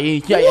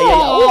karate. Yeah.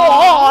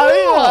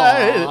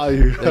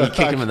 Then you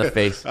kick them in the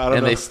face,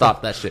 and they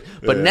stop that shit.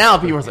 But now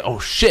people are like, oh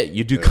shit,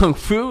 you do kung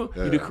fu,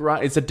 you do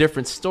karate. It's a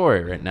different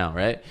story right now,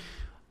 right?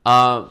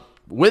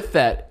 With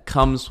that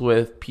comes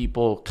with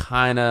people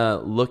kind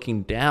of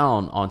looking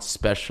down on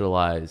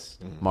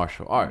specialized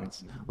martial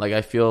arts. Like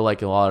I feel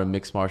like a lot of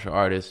mixed martial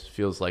artists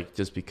feels like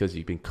just because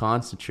you've been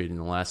concentrating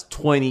the last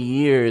 20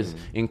 years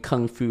in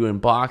kung fu and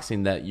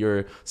boxing that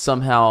you're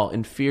somehow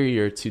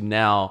inferior to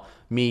now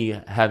me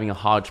having a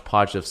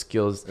hodgepodge of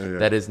skills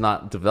that is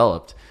not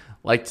developed.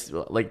 Like,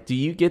 do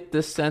you get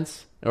this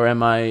sense, or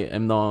am I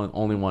the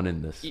only one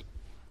in this?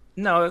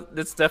 No,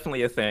 that's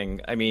definitely a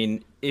thing. I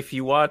mean, if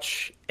you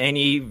watch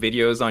any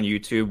videos on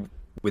YouTube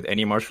with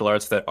any martial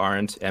arts that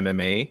aren't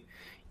MMA,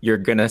 you're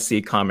going to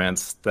see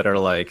comments that are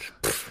like,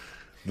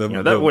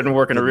 that wouldn't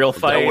work in a real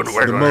fight.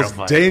 The most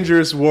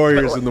dangerous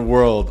warriors in the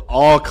world,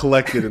 all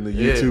collected in the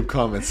YouTube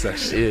comment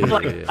section.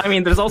 I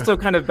mean, there's also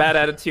kind of bad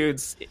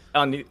attitudes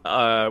on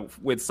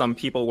with some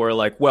people where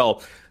like,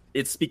 well,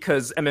 it's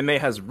because MMA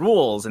has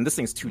rules and this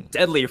thing's too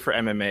deadly for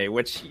MMA,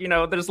 which,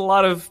 there's a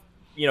lot of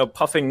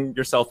puffing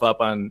yourself up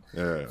on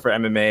for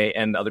MMA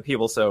and other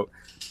people. So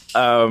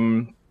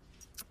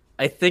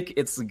I think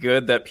it's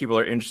good that people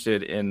are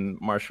interested in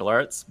martial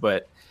arts,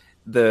 but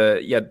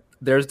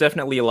there's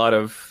definitely a lot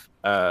of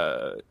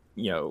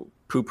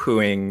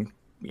poo-pooing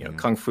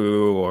kung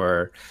fu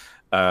or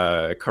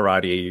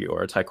karate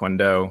or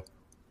taekwondo.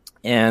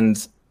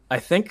 And I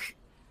think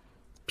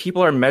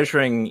people are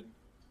measuring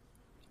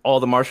all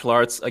the martial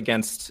arts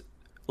against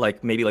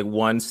maybe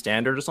one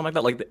standard or something like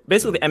that. Like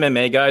basically the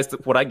MMA guys,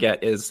 what I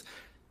get is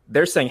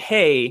they're saying,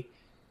 hey,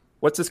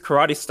 what's this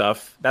karate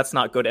stuff? That's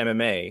not good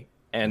MMA.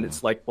 And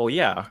it's like, well,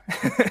 yeah.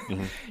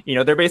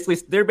 They're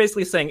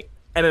basically saying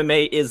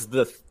MMA is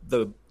the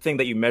thing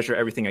that you measure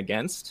everything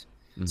against.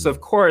 So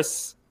of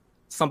course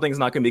something's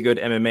not going to be good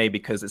MMA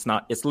because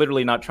it's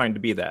literally not trying to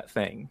be that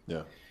thing.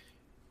 Yeah.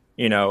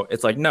 You know,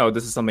 it's like, no,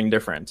 this is something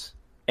different.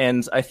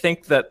 And I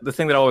think that the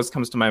thing that always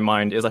comes to my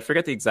mind is, I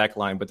forget the exact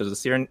line, but there's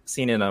a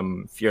scene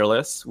in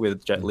Fearless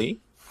with Jet Li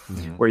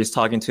where he's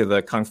talking to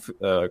the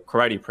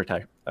karate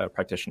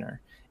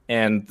practitioner.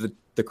 And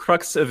the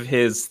crux of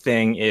his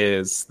thing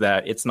is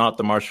that it's not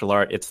the martial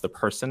art, it's the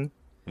person,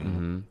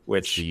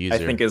 which I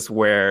think is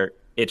where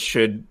it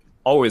should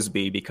always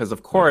be, because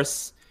of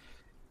course,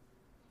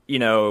 you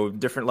know,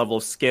 different level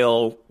of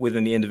skill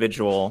within the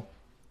individual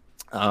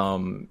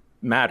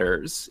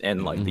matters,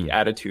 and like the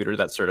attitude or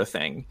that sort of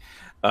thing.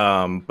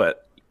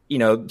 But you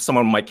know,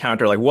 someone might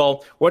counter like,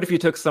 well, what if you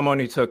took someone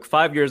who took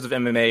 5 years of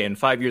MMA and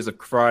 5 years of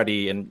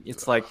karate? And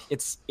it's like,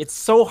 it's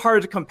so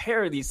hard to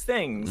compare these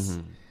things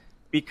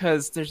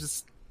because there's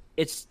just,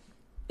 it's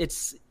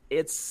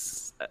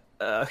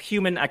a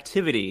human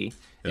activity.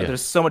 Yeah.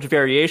 There's so much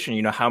variation.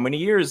 You know, how many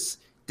days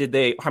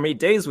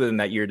within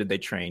that year did they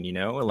train? You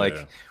know,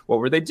 like what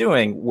were they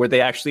doing? Were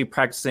they actually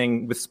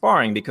practicing with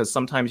sparring? Because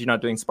sometimes you're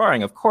not doing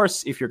sparring. Of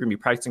course, if you're going to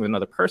be practicing with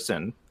another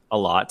person a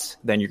lot,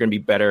 then you're going to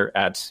be better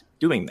at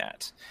doing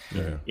that.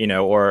 Yeah. You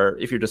know, or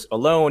if you're just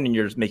alone and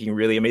you're just making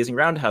really amazing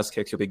roundhouse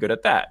kicks, you'll be good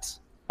at that.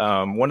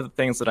 One of the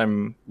things that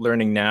I'm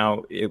learning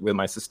now with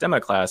my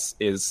Systema class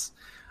is,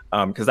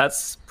 because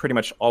that's pretty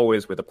much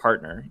always with a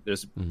partner.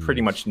 There's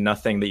pretty much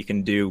nothing that you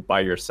can do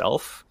by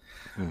yourself.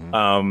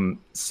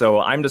 So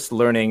I'm just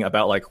learning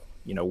about, like,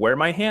 you know, where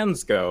my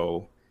hands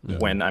go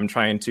when I'm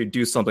trying to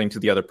do something to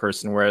the other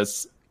person.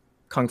 Whereas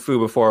Kung Fu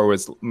before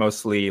was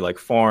mostly like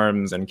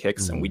forms and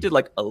kicks, and we did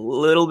like a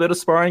little bit of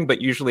sparring, but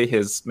usually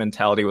his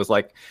mentality was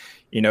like,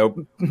 you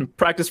know,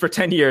 practice for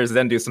 10 years,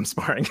 then do some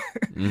sparring.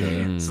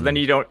 So then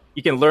you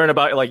can learn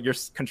about like you're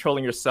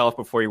controlling yourself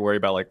before you worry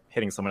about like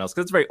hitting someone else.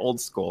 Cause it's very old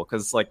school.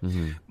 Cause like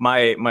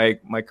my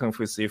Kung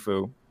Fu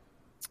Sifu,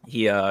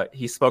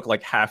 he spoke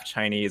like half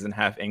Chinese and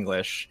half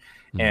English.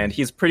 And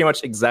he's pretty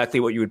much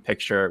exactly what you would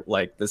picture,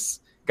 like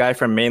this guy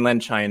from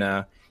mainland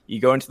China. You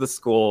go into the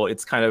school,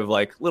 it's kind of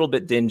like a little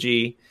bit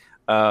dingy.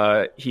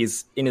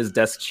 He's in his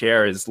desk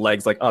chair, his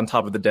legs like on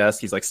top of the desk.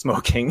 He's like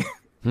smoking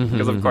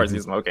because of course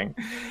he's smoking.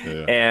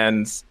 Yeah.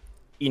 And,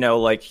 you know,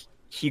 like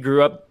he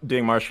grew up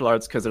doing martial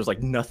arts because there's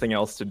like nothing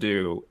else to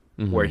do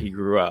where he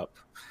grew up.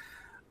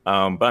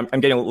 But I'm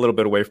getting a little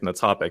bit away from the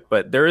topic,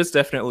 but there is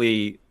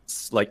definitely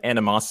like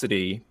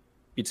animosity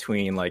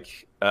between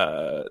like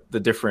the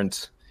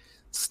different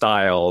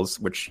styles,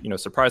 which, you know,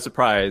 surprise,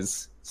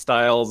 surprise,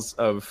 styles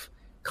of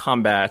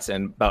combat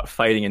and about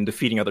fighting and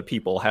defeating other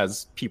people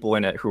has people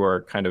in it who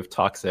are kind of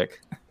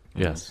toxic.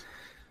 Yes.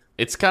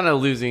 It's kind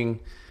of losing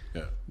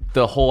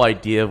the whole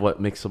idea of what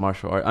makes a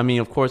martial art. I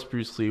mean, of course,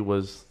 Bruce Lee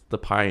was the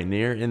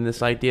pioneer in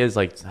this idea, is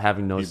like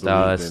having no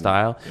style as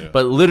style. Yeah.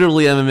 But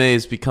literally MMA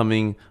is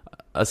becoming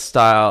a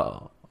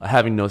style,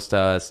 having no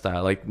style as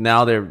style. Like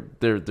now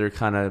they're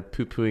kind of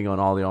poo-pooing on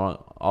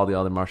all the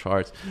other martial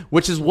arts,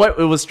 which is what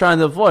it was trying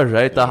to avoid,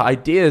 right? The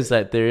idea is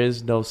that there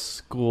is no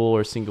school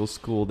or single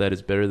school that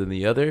is better than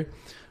the other.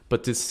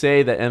 But to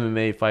say that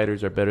MMA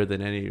fighters are better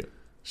than any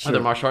other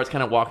martial arts,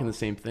 kind of walking the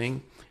same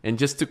thing. And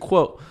just to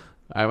quote,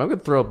 I'm going to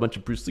throw a bunch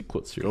of Bruce Lee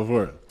quotes here. Go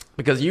for it.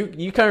 Because you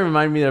kind of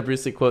remind me of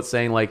Bruce Lee quote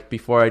saying, like,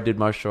 before I did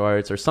martial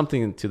arts or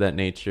something to that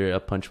nature, a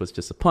punch was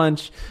just a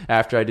punch.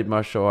 After I did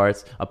martial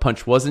arts, a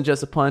punch wasn't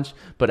just a punch.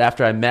 But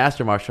after I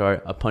mastered martial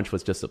art, a punch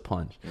was just a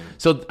punch.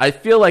 So I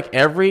feel like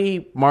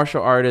every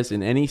martial artist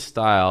in any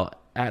style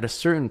at a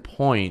certain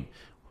point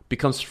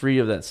becomes free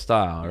of that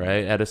style,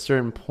 right? At a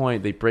certain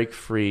point, they break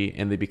free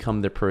and they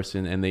become their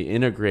person and they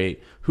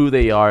integrate who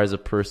they are as a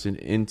person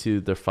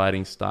into their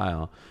fighting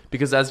style.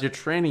 Because as you're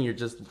training, you're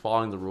just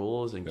following the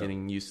rules and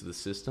getting used to the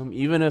system.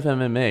 Even if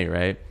MMA,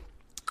 right?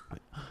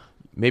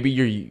 Maybe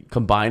you're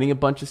combining a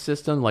bunch of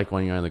systems. Like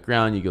when you're on the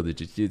ground, you go to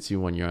jiu-jitsu.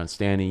 When you're on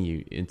standing,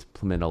 you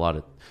implement a lot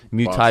of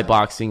Muay Thai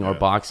boxing or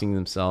boxing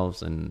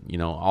themselves and, you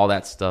know, all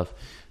that stuff.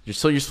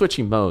 So you're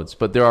switching modes,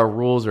 but there are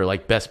rules or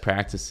like best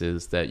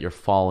practices that you're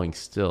following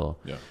still.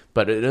 Yeah.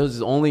 But it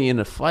is only in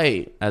a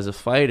fight, as a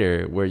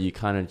fighter, where you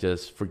kind of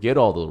just forget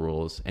all the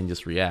rules and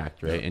just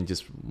react, right? Yeah. And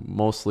just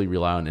mostly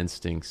rely on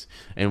instincts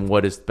and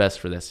what is best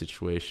for that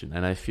situation.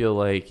 And I feel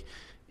like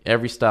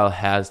every style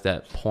has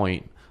that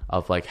point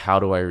of like, how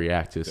do I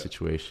react to a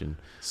situation?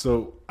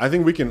 So I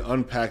think we can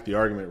unpack the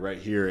argument right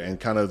here and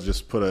kind of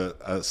just put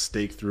a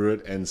stake through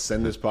it and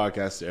send this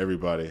podcast to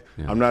everybody.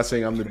 Yeah. I'm not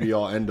saying I'm the be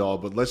all end all,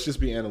 but let's just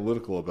be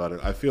analytical about it.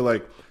 I feel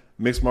like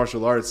mixed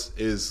martial arts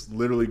is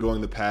literally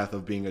going the path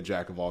of being a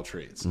jack of all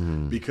trades.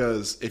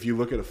 Because if you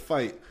look at a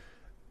fight,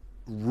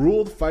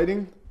 ruled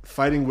fighting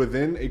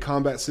within a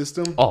combat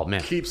system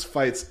keeps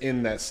fights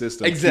in that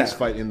system, keeps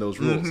fight in those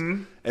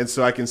rules. And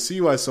so I can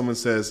see why someone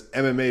says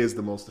MMA is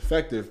the most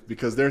effective,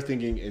 because they're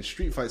thinking in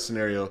street fight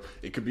scenario,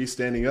 it could be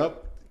standing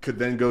up, could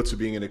then go to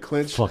being in a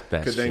clinch,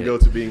 then go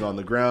to being on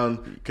the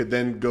ground, could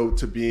then go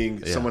to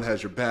being someone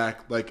has your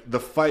back. Like the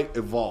fight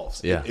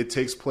evolves. Yeah. It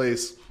takes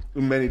place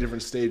in many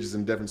different stages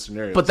and different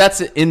scenarios. But that's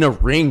in a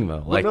ring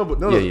though. Like,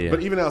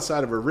 but even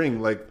outside of a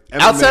ring, like MMA,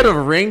 outside of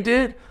a ring,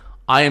 dude,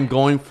 I am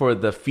going for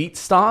the feet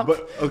stomp.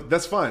 But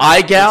that's fine.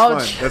 Eye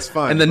gouge. That's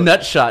fine. And the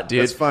nut shot,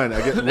 dude. That's fine.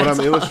 I get what That's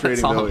I'm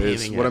illustrating all though I'm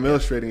is aiming what at, I'm yeah.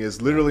 illustrating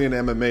is literally in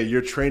MMA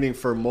you're training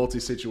for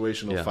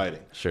multi-situational Yeah, fighting.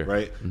 sure.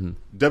 Right.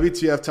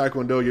 WTF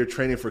Taekwondo you're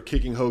training for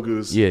kicking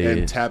hogus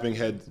and tapping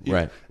head.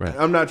 Right.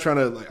 I'm not trying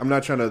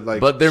to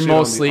like. But they're shit on the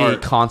mostly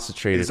art.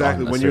 concentrated.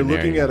 Exactly. On a When you're certain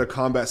looking area. at a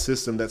combat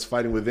system that's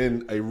fighting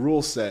within a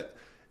rule set,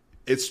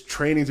 it's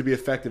training to be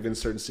effective in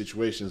certain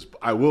situations.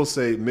 I will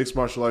say mixed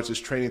martial arts is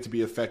training to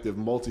be effective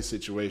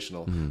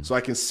multi-situational. So I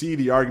can see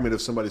the argument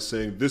of somebody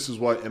saying this is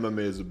why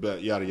MMA is a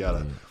bet, yada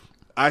yada.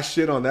 I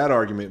shit on that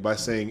argument by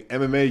saying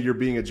MMA, you're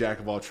being a jack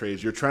of all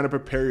trades. You're trying to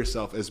prepare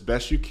yourself as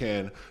best you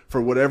can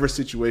for whatever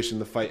situation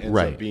the fight ends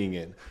up being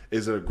in.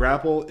 Is it a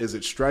grapple? Is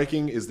it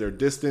striking? Is there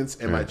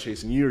distance? Am I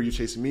chasing you? Are you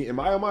chasing me? Am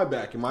I on my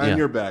back? Am I on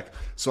your back?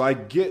 So I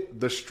get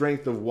the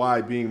strength of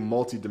why being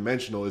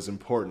multidimensional is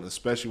important,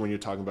 especially when you're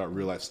talking about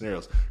real life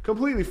scenarios.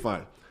 Completely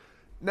fine.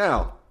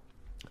 Now,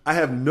 I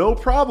have no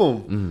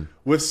problem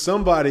with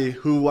somebody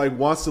who like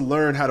wants to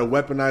learn how to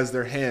weaponize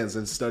their hands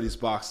and studies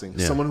boxing.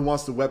 Yeah. Someone who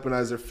wants to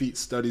weaponize their feet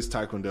studies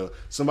Taekwondo.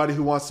 Somebody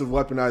who wants to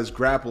weaponize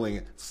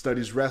grappling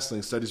studies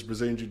wrestling, studies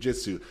Brazilian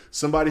Jiu-Jitsu.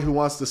 Somebody who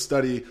wants to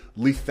study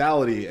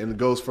lethality and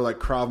goes for like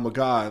Krav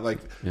Maga. Like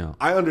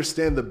I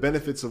understand the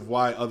benefits of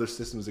why other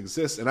systems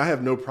exist, and I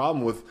have no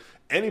problem with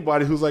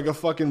anybody who's like a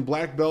fucking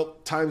black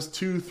belt times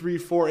 2, 3,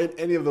 4 in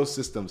any of those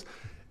systems.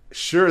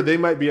 Sure, they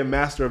might be a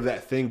master of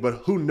that thing, but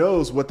who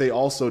knows what they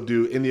also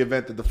do in the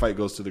event that the fight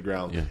goes to the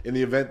ground, in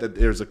the event that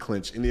there's a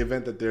clinch, in the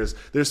event that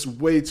there's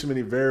way too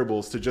many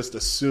variables to just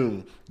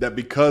assume that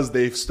because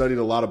they've studied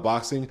a lot of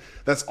boxing,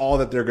 that's all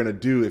that they're going to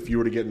do if you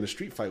were to get in a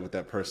street fight with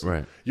that person.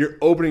 Right. You're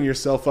opening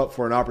yourself up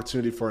for an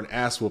opportunity for an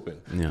ass whooping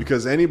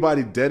because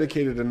anybody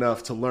dedicated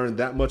enough to learn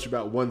that much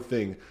about one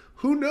thing,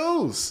 who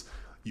knows?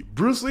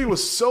 Bruce Lee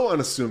was so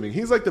unassuming.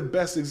 He's like the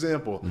best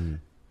example.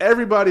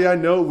 Everybody I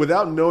know,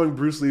 without knowing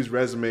Bruce Lee's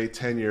resume,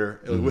 tenure,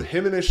 with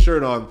him and his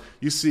shirt on,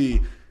 you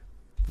see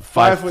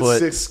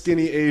 5'6"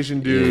 skinny Asian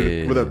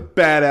dude with a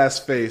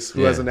badass face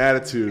who has an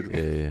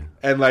attitude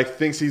and like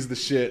thinks he's the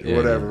shit or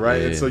whatever,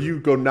 right? And so you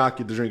go knock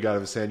the drink out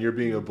of his hand. You're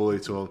being a bully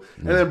to him.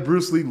 And then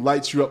Bruce Lee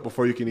lights you up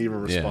before you can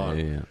even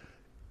respond.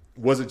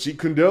 Was it Jeet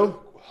Kune Do?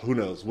 Who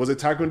knows? Was it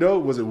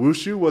Taekwondo? Was it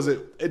Wushu? Was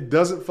it? It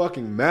doesn't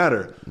fucking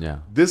matter.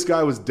 This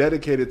guy was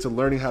dedicated to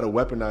learning how to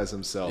weaponize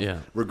himself,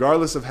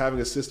 regardless of having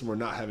a system or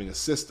not having a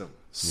system.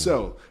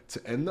 So,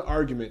 to end the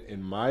argument,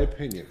 in my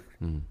opinion,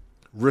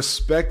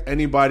 respect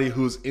anybody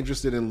who's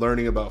interested in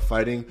learning about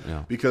fighting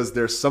because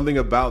there's something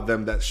about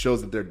them that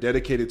shows that they're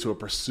dedicated to a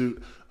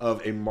pursuit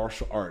of a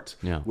martial art,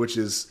 which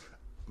is...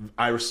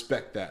 I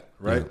respect that,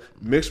 right?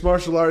 Mixed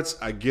martial arts,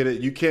 I get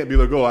it. You can't be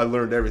like, oh, I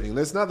learned everything.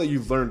 It's not that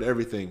you've learned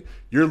everything.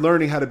 You're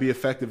learning how to be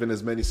effective in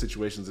as many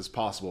situations as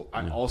possible.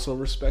 I also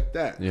respect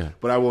that.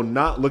 But I will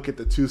not look at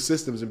the two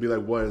systems and be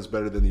like, one is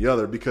better than the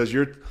other because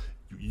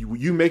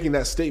you making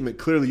that statement,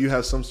 clearly you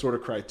have some sort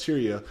of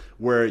criteria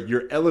where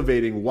you're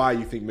elevating why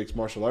you think mixed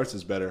martial arts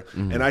is better.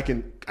 And I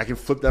can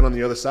flip that on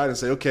the other side and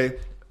say, okay,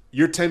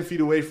 you're 10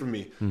 feet away from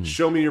me.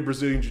 Show me your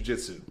Brazilian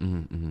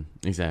Jiu-Jitsu.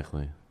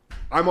 Exactly.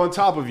 I'm on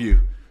top of you.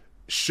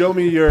 Show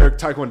me your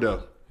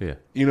Taekwondo.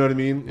 You know what I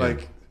mean?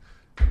 Like,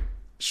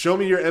 show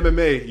me your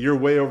MMA. You're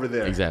way over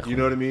there. Exactly. You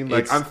know what I mean?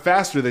 Like, I'm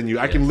faster than you.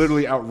 I can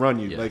literally outrun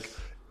you. Like,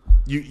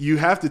 you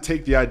have to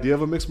take the idea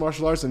of a mixed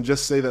martial arts and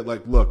just say that,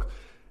 like, look,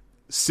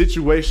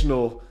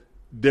 situational,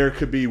 there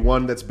could be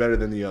one that's better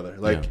than the other.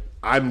 Like,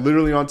 I'm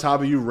literally on top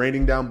of you,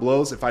 raining down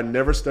blows. If I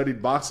never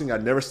studied boxing, I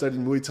never studied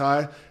Muay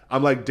Thai,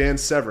 I'm like Dan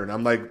Severn.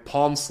 I'm like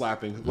palm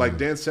slapping. Like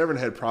Dan Severn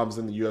had problems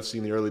in the UFC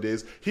in the early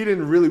days. He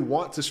didn't really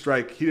want to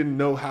strike. He didn't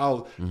know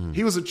how.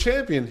 He was a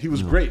champion. He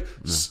was great.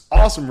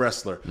 Awesome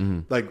wrestler.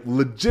 Like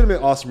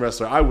legitimate awesome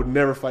wrestler. I would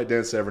never fight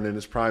Dan Severn in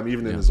his prime,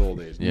 even in his old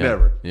age.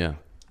 Never.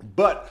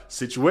 But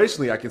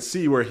situationally, I can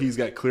see where he's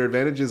got clear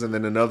advantages, and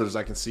then in others,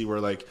 I can see where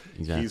like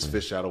he's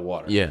fish out of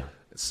water.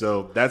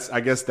 So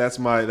I guess that's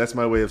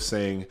my way of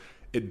saying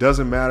it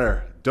doesn't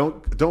matter.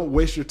 Don't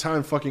waste your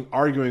time fucking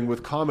arguing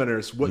with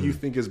commenters what you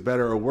think is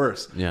better or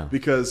worse.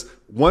 Because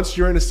once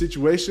you're in a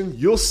situation,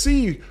 you'll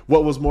see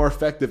what was more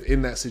effective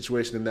in that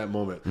situation in that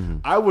moment.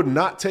 I would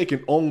not take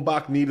an Ong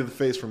Bak knee to the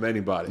face from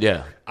anybody.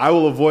 I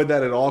will avoid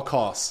that at all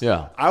costs.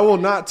 I will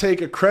not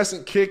take a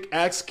crescent kick,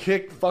 axe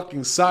kick,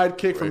 fucking side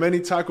kick from any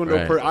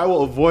Taekwondo person. I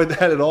will avoid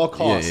that at all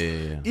costs.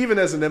 Even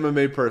as an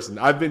MMA person,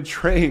 I've been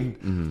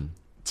trained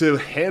to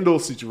handle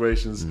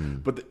situations,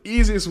 but the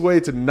easiest way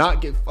to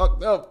not get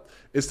fucked up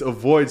is to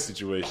avoid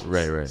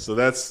situations. So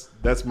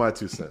that's my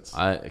 2 cents.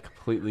 I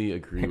completely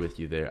agree with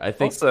you there. I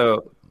think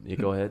also. You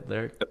go ahead,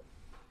 Larry.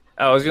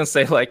 I was gonna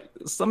say, like,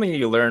 something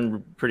you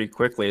learn pretty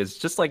quickly is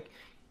just like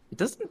it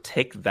doesn't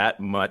take that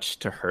much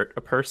to hurt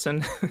a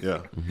person.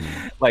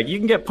 Like you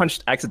can get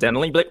punched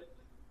accidentally, but like,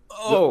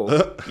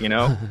 oh, you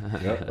know,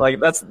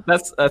 like that's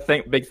a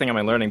big thing I'm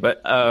learning.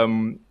 But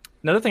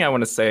another thing I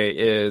want to say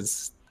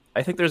is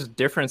I think there's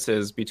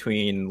differences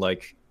between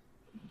like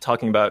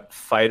talking about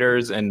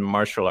fighters and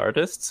martial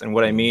artists. And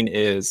what I mean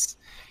is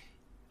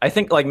I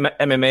think like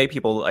MMA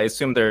people, I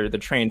assume they're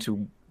trained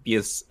to be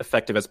as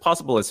effective as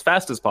possible, as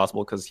fast as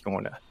possible, because you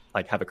want to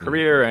like have a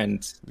career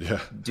and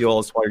do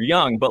all this while you're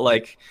young. But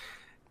like,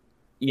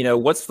 you know,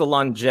 what's the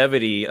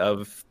longevity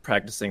of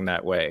practicing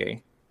that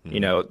way? You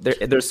know,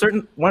 there's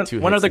certain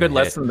one other good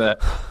lesson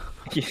that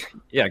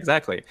yeah,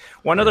 exactly.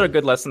 One other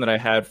good lesson that I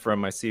had from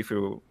my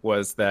Sifu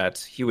was that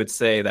he would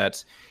say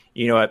that,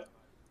 you know what,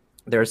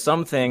 there are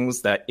some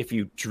things that if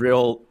you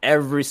drill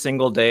every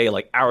single day,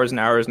 like hours and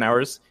hours and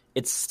hours,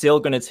 it's still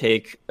going to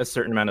take a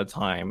certain amount of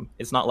time.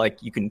 It's not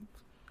like you can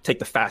take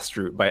the fast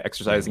route by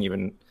exercising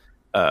even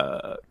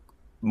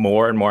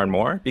more and more and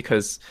more,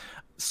 because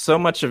so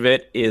much of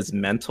it is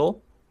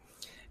mental.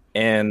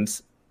 And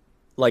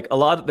like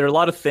there are a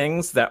lot of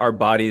things that our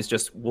bodies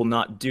just will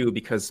not do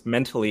because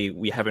mentally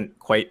we haven't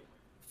quite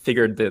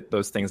figured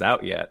those things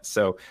out yet.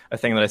 So a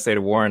thing that I say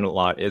to Warren a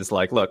lot is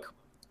like, look,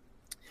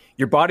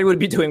 your body would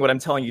be doing what I'm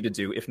telling you to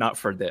do if not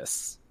for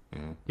this,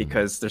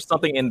 because there's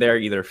something in there,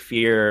 either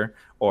fear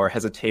or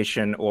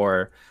hesitation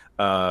or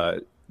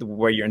the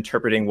way you're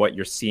interpreting what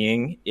you're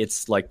seeing.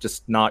 It's like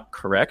just not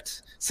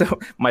correct. So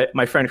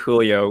my friend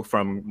Julio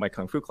from my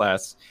Kung Fu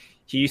class,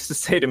 he used to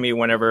say to me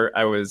whenever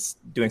I was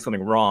doing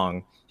something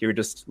wrong, he would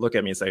just look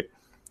at me and say,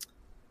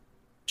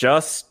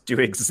 just do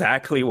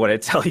exactly what I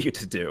tell you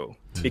to do.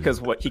 Because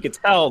what he could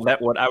tell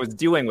that what I was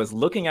doing was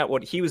looking at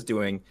what he was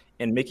doing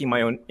and making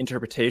my own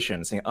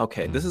interpretation, saying,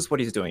 okay, this is what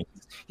he's doing.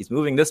 He's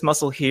moving this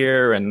muscle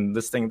here and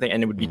this thing,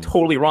 and it would be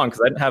totally wrong because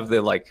I didn't have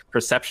the like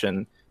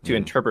perception to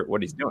interpret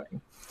what he's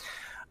doing.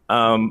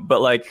 But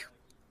like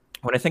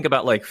when I think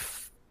about like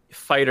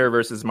fighter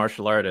versus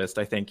martial artist,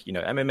 I think, you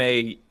know,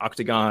 MMA,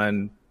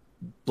 octagon,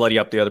 bloody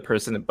up the other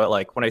person. But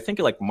like when I think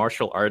of like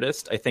martial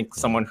artist, I think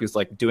someone who's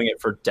like doing it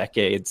for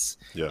decades.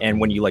 And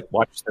when you like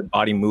watch their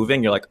body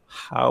moving, you're like,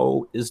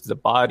 how is the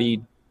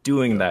body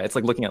doing that? It's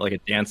like looking at like a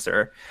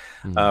dancer.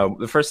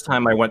 The first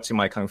time I went to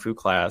my Kung Fu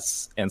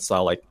class and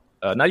saw like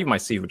not even my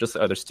Sifu, just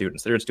the other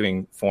students, they were just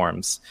doing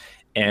forms,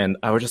 and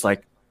I was just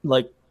like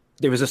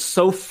it was just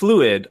so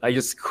fluid. I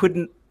just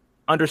couldn't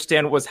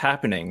understand what was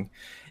happening.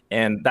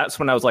 And that's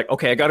when I was like,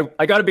 okay, I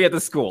gotta be at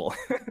this school,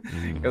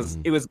 because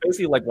it was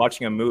basically like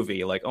watching a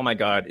movie. Like, oh my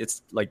god,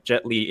 it's like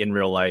Jet Li in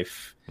real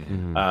life,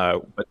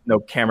 but no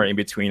camera in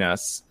between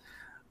us.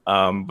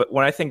 But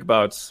when I think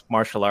about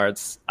martial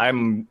arts,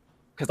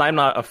 because I'm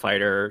not a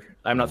fighter,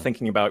 I'm not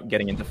thinking about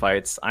getting into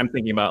fights. I'm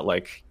thinking about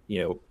like,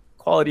 you know,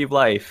 quality of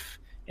life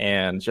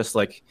and just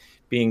like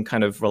being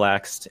kind of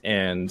relaxed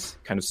and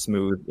kind of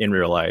smooth in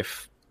real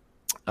life.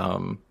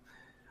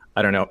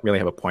 I don't know, really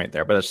have a point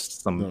there, but that's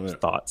just some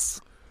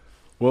thoughts.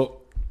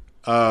 Well,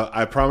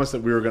 I promised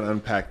that we were going to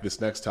unpack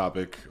this next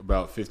topic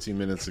about 15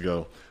 minutes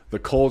ago, the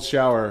cold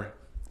shower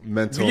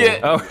mental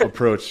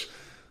approach.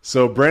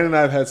 So Brandon and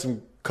I have had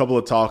some couple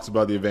of talks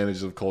about the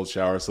advantages of cold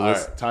shower. So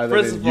let's tie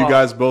that in. You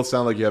guys both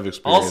sound like you have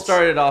experience. I'll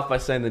start it off by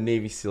saying the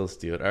Navy SEALs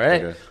do it, all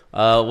right? Okay.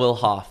 Will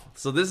Hoff.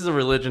 So this is a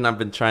religion I've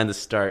been trying to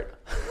start.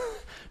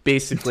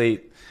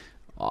 Basically,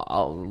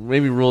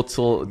 maybe rule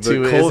two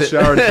the cold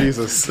shower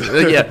Jesus.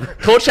 Yeah,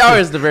 cold shower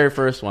is the very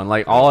first one.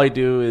 Like all I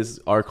do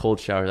are cold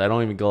showers. I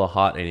don't even go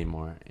hot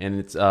anymore. And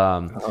it's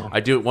I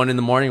do it one in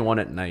the morning, one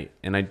at night,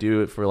 and I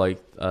do it for like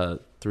 3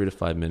 to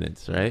 5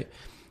 minutes, right?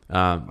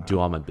 Do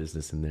all my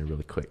business in there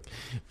really quick.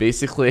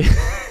 Basically,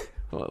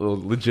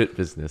 legit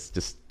business,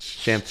 just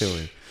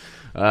shampooing.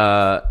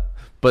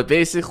 But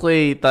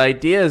basically, the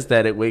idea is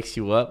that it wakes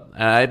you up.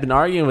 And I've been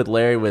arguing with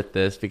Larry with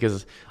this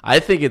because I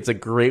think it's a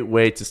great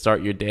way to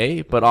start your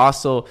day, but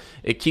also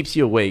it keeps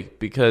you awake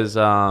because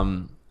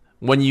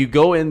when you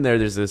go in there,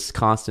 there's this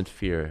constant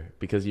fear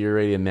because you're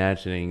already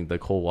imagining the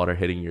cold water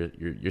hitting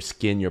your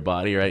skin, your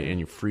body, right? And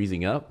you're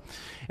freezing up.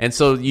 And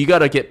so you got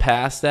to get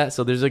past that.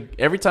 So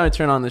every time I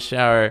turn on the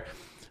shower,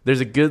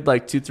 there's a good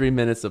like 2-3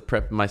 minutes of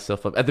prepping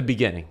myself up at the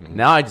beginning.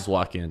 Now I just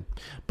walk in.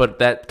 But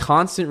that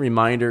constant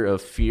reminder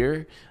of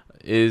fear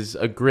is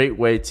a great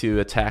way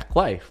to attack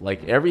life.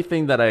 Like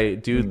everything that I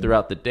do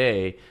throughout the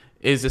day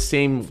is the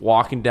same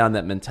walking down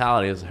that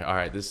mentality. It's like, all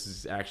right, this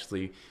is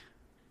actually,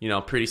 you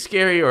know, pretty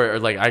scary, or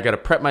like I got to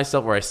prep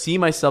myself, or I see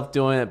myself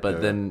doing it, but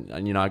then,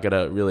 you know, I got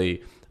to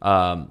really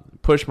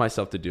push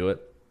myself to do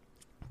it.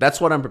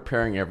 That's what I'm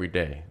preparing every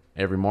day,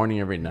 every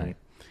morning, every night.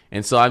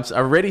 And so I'm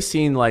already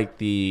seeing like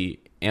the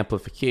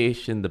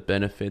amplification, the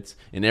benefits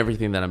in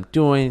everything that I'm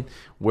doing,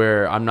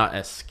 where I'm not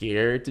as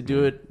scared to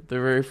do it the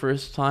very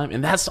first time.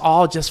 And that's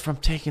all just from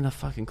taking a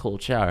fucking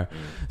cold shower.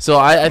 So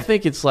I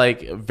think it's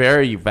like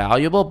very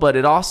valuable, but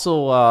it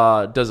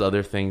also does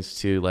other things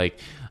too. Like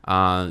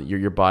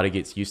your body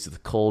gets used to the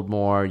cold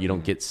more. You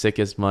don't get sick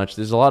as much.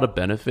 There's a lot of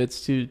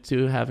benefits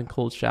to having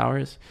cold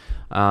showers.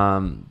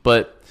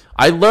 But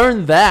I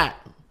learned that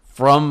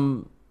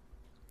from,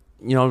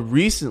 you know,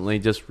 recently,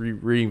 just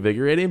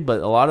reinvigorating, but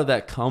a lot of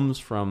that comes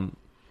from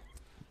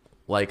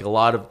like a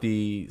lot of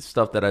the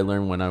stuff that I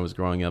learned when I was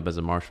growing up as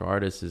a martial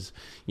artist is,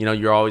 you know,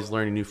 you're always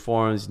learning new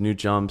forms, new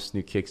jumps,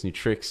 new kicks, new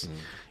tricks.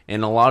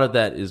 And a lot of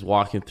that is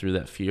walking through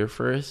that fear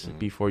first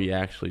before you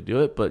actually do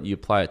it, but you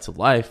apply it to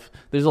life.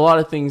 There's a lot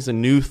of things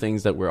and new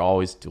things that we're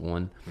always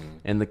doing.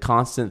 And the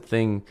constant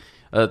thing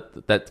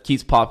that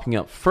keeps popping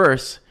up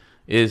first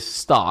is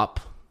stop,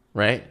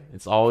 right?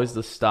 It's always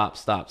the stop.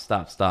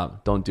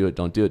 Don't do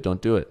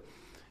it.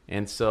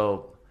 And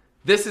so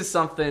this is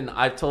something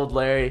I've told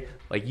Larry,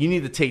 like, you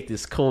need to take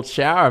this cold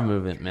shower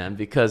movement, man,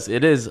 because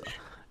it is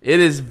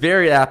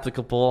very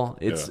applicable.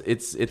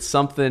 It's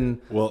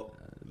something. Well,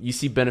 you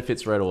see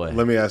benefits right away.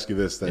 Let me ask you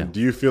this then. Yeah.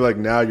 Do you feel like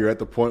now you're at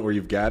the point where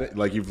you've got it?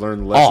 Like you've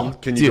learned the lesson?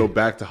 Can you go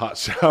back to hot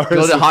showers?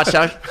 Go to hot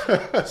shower?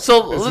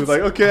 So let's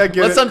like, okay, I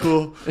get it.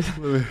 Cool.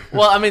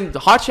 Well, I mean, the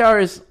hot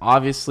showers,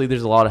 obviously,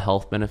 there's a lot of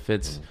health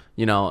benefits.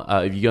 You know,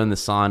 if you go in the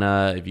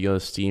sauna, if you go to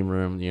the steam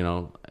room, you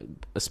know,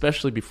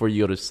 especially before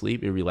you go to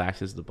sleep, it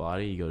relaxes the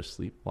body. You go to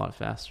sleep a lot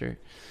faster.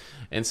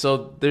 And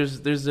so there's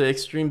an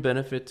extreme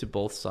benefit to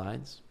both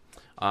sides.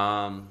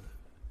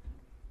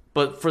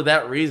 But for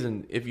that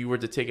reason, if you were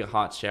to take a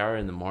hot shower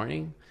in the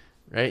morning,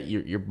 right,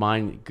 your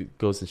mind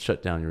goes in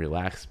shutdown,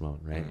 relax mode,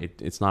 right?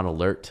 It's not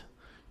alert,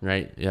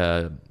 right?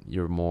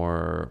 You're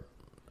more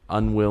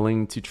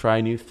unwilling to try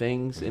new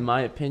things, in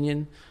my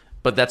opinion.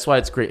 But that's why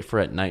it's great for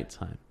at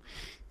nighttime.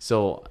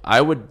 So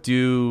I would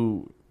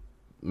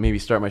maybe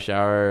start my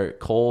shower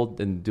cold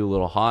and do a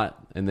little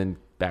hot and then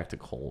back to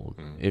cold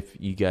if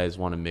you guys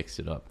want to mix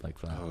it up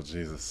like that. Oh,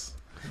 Jesus.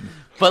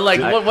 But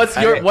like, what's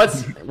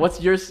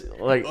yours?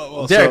 Like,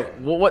 Derek,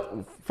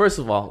 first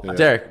of all,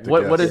 Derek,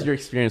 what is your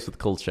experience with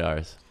cold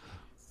showers?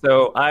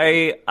 So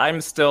I'm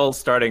still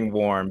starting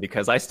warm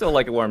because I still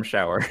like a warm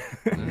shower,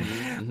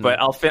 but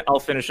I'll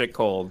finish it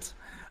cold,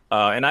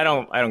 and I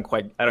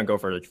don't go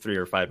for 3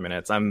 or 5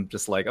 minutes. I'm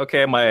just like,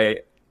 okay, my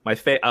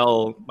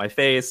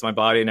face, my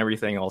body, and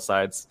everything, all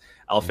sides,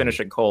 I'll finish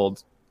it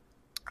cold.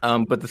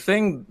 But the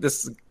thing,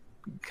 this is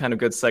kind of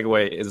good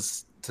segue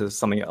is to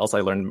something else I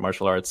learned in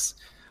martial arts,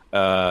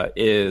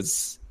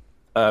 is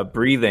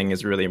breathing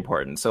is really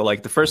important. So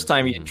like the first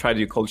time you try to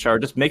do cold shower,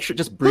 just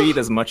breathe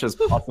as much as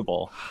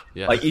possible.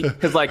 Yeah. Like,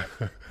 because like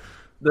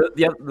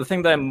the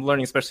thing that I'm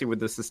learning, especially with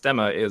the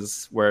Systema,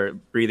 is where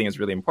breathing is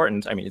really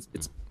important. I mean,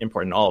 it's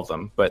important in all of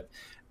them, but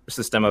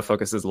Systema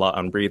focuses a lot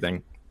on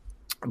breathing.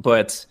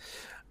 But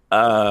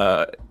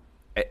the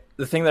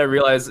thing that I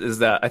realized is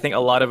that I think a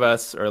lot of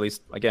us, or at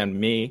least again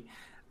me,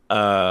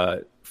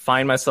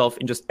 find myself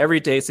in just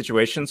everyday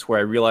situations where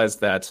I realize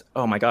that,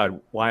 oh my God,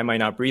 why am I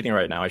not breathing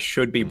right now? I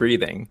should be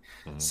breathing.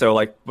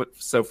 So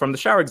from the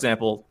shower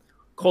example,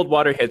 cold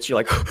water hits, you're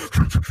like,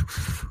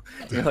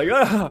 you're like,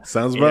 oh,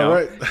 sounds about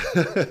right.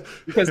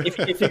 Because if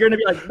you're going to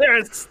be like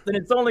this, then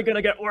it's only going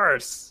to get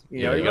worse.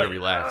 You know, you got to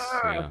relax.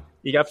 Yeah.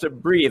 You have to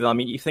breathe. I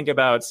mean, you think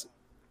about,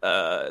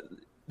 there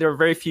are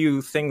very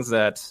few things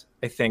that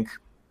I think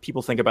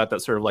people think about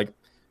that sort of like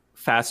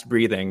fast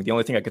breathing. The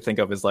only thing I could think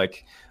of is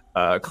like,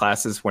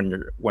 classes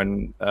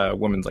when a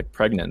woman's like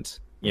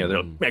pregnant, you know,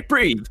 they're like,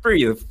 breathe.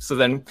 So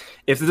then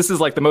if this is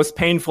like the most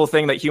painful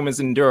thing that humans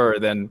endure,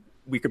 then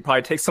we could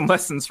probably take some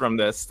lessons from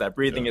this, that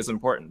breathing is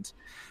important.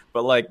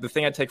 But like the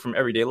thing I take from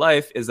everyday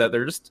life is that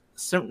there are just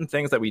certain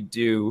things that we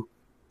do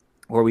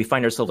where we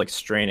find ourselves like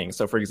straining.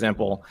 So for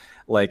example,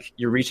 like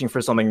you're reaching for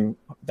something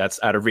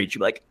that's out of reach,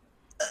 you're like,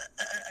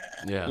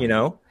 you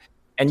know,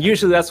 and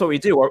usually that's what we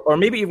do. Or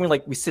maybe even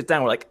like we sit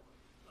down, we're like,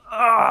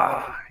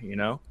 you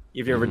know.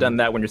 If you've ever done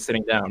that when you're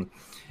sitting down,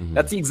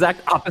 that's the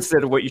exact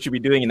opposite of what you should be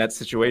doing in that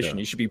situation.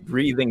 You should be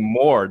breathing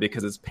more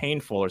because it's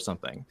painful or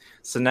something.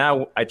 So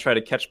now I try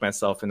to catch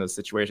myself in those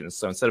situations.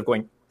 So instead of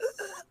going,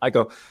 I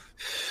go,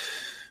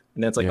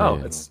 and then it's like,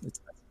 it's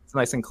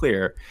nice and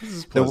clear.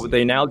 The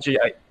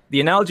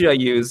analogy I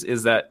use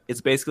is that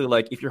it's basically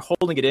like if you're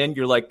holding it in,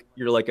 you're like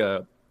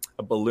a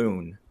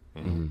balloon.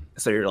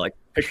 So you're like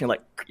picturing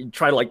like you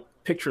try to like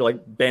picture like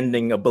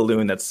bending a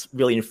balloon that's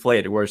really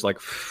inflated, where it's like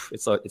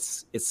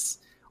it's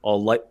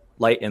all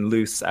light and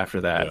loose after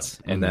that,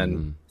 and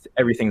then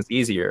everything's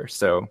easier.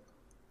 So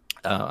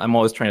I'm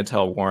always trying to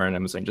tell Warren,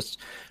 I'm saying just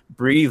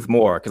breathe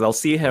more, because I'll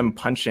see him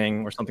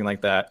punching or something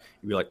like that.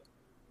 He'd be like,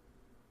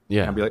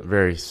 I'll be like,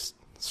 very.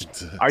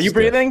 Are you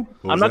breathing?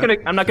 I'm not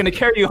gonna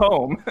carry you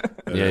home.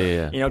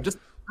 Yeah. You know, just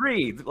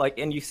breathe. Like,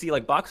 and you see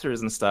like boxers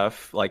and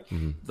stuff, like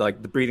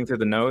the breathing through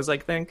the nose, I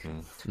think,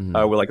 with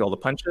like all the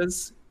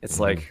punches. It's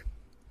like,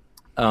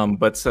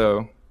 but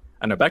so.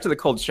 I know, back to the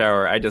cold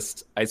shower,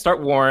 I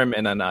start warm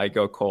and then I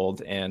go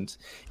cold, and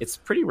it's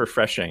pretty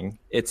refreshing.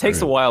 It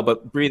takes a while,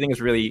 but breathing is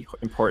really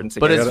important.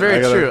 But it's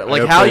very true.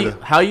 Like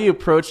how you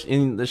approach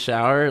in the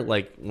shower,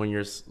 like when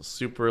you're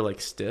super like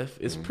stiff,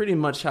 is pretty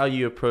much how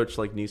you approach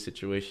like new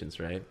situations,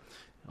 right?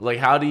 Like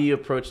how do you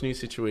approach new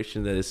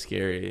situation that is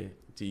scary?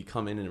 Do you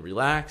come in and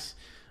relax?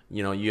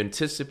 You know, you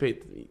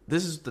anticipate.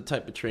 This is the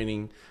type of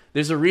training.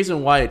 There's a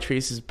reason why it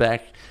traces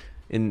back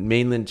in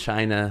mainland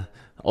China.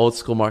 Old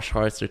school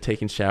martial arts, they're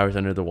taking showers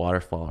under the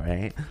waterfall,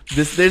 right?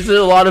 There's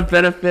a lot of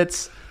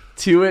benefits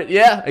to it.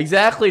 Yeah,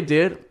 exactly,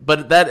 dude.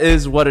 But that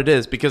is what it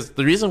is, because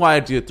the reason why I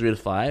do it 3 to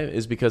 5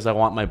 is because I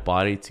want my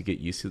body to get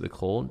used to the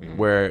cold.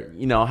 Where,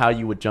 you know, how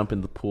you would jump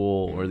in the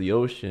pool or the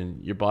ocean,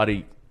 your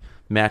body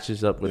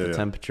matches up with the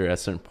temperature at a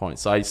certain point.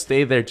 So I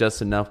stay there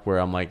just enough where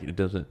I'm like, it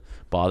doesn't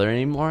bother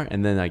anymore,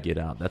 and then I get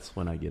out. That's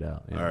when I get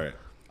out. All right.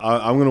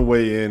 I'm going to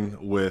weigh in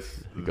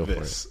with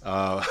this.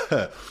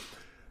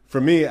 For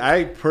me,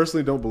 I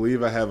personally don't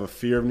believe I have a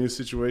fear of new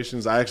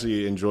situations. I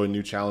actually enjoy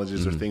new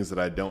challenges or things that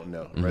I don't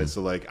know, right?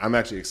 So like I'm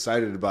actually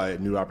excited by a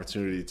new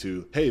opportunity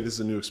to, hey, this is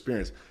a new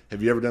experience.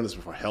 Have you ever done this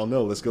before? Hell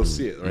no, let's go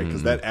see it, right?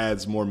 Because that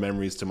adds more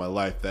memories to my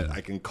life that I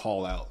can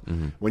call out.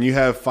 When you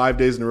have 5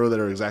 days in a row that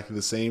are exactly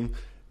the same,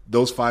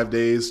 those 5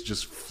 days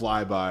just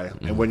fly by.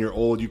 And when you're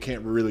old, you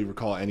can't really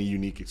recall any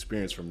unique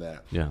experience from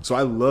that. Yeah. So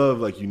I love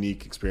like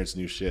unique experience,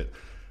 new shit.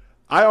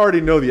 I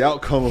already know the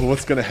outcome of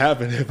what's going to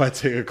happen if I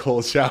take a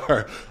cold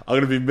shower. I'm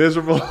going to be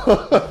miserable.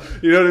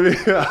 You know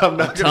what I mean? I'm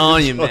not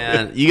telling you,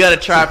 man. You got to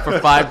try it for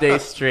 5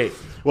 days straight.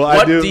 Well,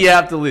 what do you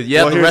have to lose? You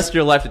have the rest of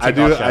your life to take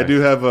off showers. I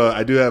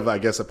do have, I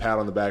guess, a pat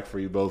on the back for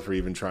you both for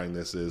even trying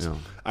this.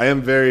 I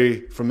am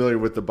very familiar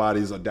with the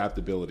body's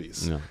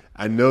adaptabilities. Yeah.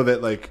 I know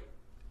that like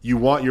you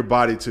want your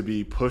body to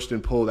be pushed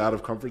and pulled out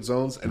of comfort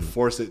zones and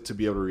force it to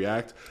be able to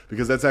react,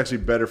 because that's actually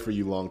better for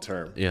you long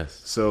term.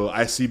 Yes. So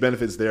I see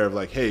benefits there of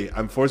like, hey,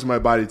 I'm forcing my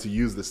body to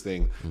use this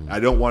thing.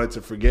 I don't want it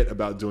to forget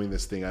about doing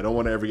this thing. I don't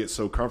want to ever get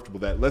so comfortable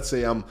that, let's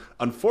say I'm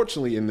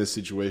unfortunately in this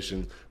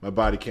situation, my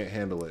body can't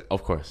handle it.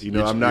 Of course. You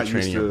know, I'm not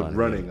used to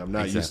running. I'm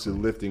not used to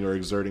lifting or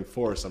exerting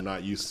force. I'm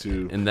not used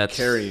to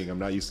carrying. I'm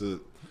not used to.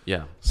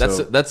 Yeah.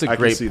 That's a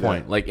great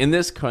point. Like in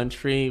this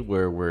country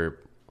where we're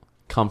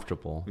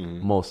comfortable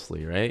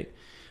mostly, right?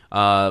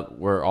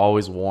 We're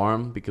always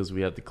warm because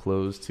we have the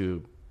clothes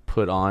to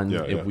put on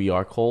if we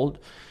are cold.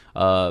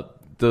 The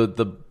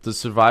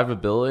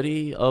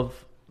survivability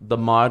of the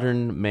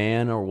modern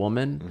man or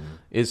woman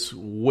is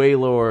way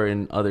lower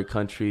in other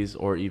countries,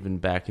 or even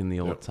back in the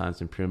old times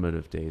in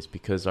primitive days,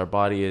 because our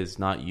body is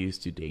not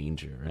used to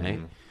danger, right?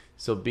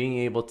 So being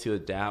able to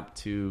adapt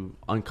to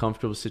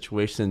uncomfortable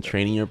situations and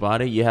training your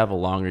body, you have a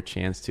longer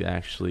chance to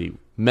actually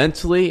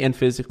mentally and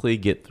physically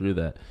get through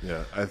that.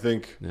 Yeah, I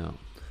think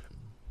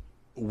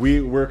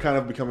we're kind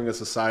of becoming a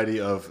society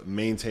of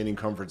maintaining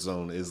comfort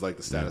zone is like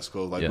the status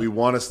quo. Like we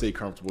want to stay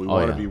comfortable. We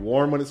want to be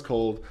warm when it's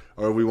cold,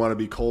 or we want to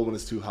be cold when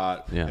it's too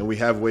hot. Yeah. And we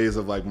have ways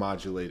of like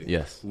modulating.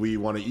 Yes. We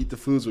want to eat the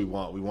foods we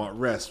want. We want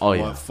rest. We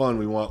want fun.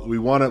 We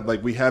want to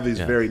like, we have these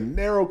very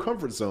narrow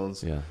comfort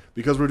zones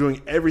because we're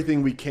doing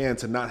everything we can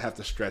to not have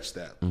to stretch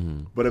that.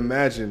 But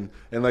imagine,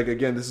 and like,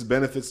 again, this is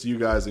benefits to you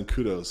guys and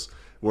kudos,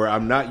 where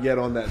I'm not yet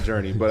on that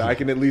journey, but I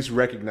can at least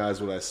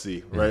recognize what I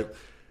see, right?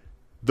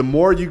 The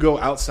more you go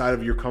outside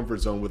of your comfort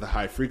zone with a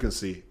high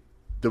frequency,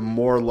 the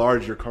more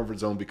large your comfort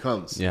zone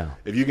becomes. Yeah.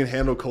 If you can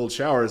handle cold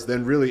showers,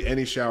 then really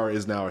any shower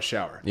is now a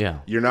shower. Yeah.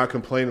 You're not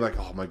complaining like,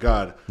 oh my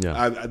God,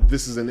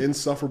 this is an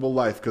insufferable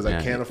life because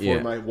I can't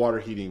afford my water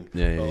heating.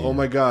 Oh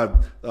my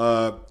God,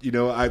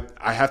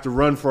 I have to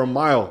run for a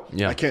mile.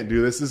 I can't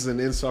do this. This is an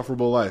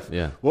insufferable life.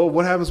 Well,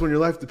 what happens when your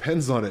life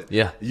depends on it?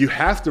 You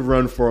have to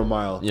run for a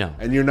mile.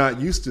 And you're not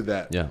used to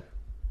that.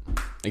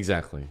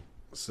 Exactly.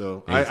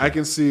 So I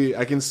can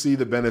see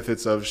the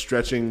benefits of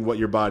stretching what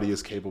your body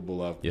is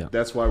capable of.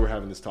 That's why we're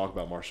having this talk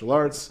about martial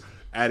arts.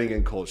 Adding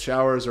in cold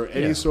showers or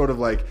any sort of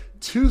like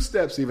 2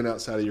 steps even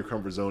outside of your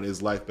comfort zone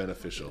is life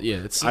beneficial.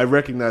 I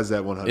recognize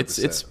that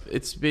 100%.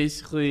 It's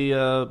basically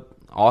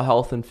all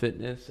health and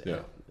fitness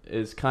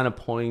is kind of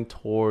pointing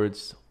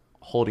towards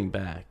holding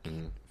back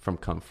from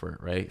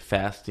comfort, right?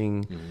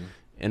 Fasting,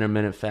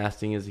 intermittent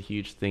fasting is a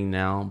huge thing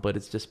now, but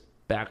it's just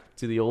back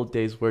to the old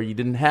days where you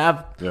didn't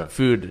have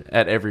food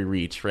at every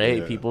reach,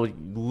 right? People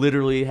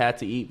literally had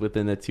to eat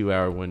within a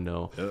 2-hour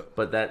window.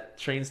 But that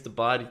trains the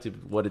body to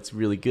what it's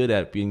really good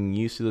at, being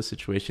used to the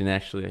situation.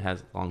 Actually, it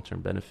has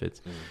long-term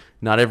benefits.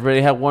 Not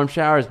everybody had warm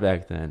showers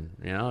back then.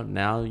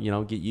 Now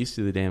get used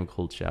to the damn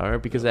cold shower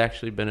because it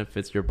actually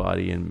benefits your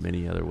body in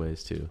many other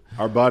ways too.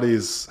 Our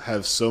bodies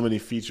have so many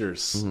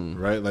features,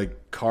 right?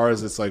 Like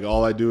cars, it's like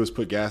all I do is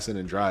put gas in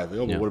and drive.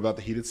 But what about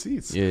the heated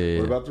seats?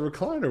 What about the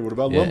recliner? What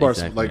about lumbar?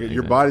 Exactly,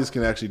 your bodies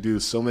can actually do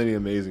so many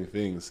amazing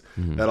things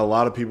that a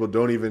lot of people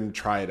don't even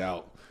try it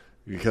out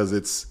because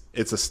it's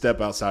a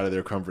step outside of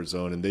their comfort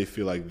zone, and they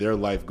feel like their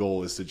life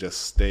goal is to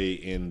just stay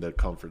in the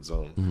comfort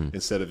zone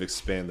instead of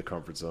expand the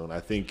comfort zone. I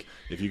think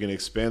if you can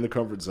expand the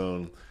comfort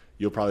zone,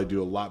 you'll probably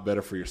do a lot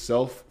better for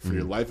yourself, for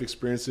your life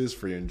experiences,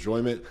 for your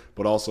enjoyment,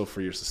 but also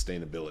for your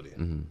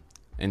sustainability.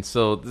 And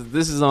so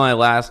this is my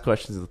last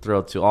question to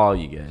throw to all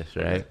you guys,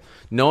 right?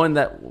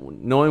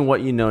 Knowing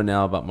what you know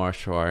now about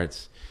martial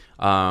arts,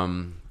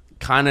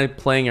 kind of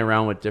playing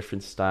around with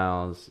different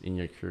styles in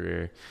your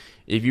career,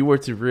 if you were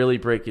to really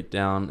break it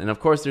down, and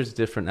of course there's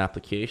different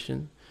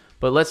application,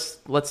 but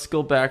let's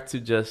go back to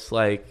just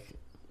like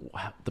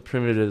the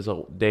primitive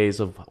days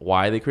of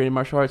why they created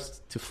martial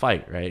arts, to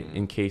fight, right?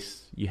 In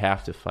case you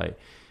have to fight.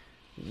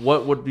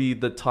 What would be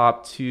the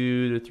top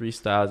 2 to 3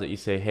 styles that you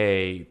say,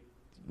 hey,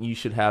 you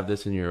should have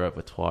this in your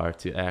repertoire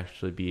to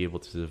actually be able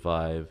to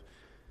survive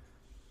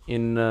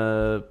in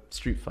a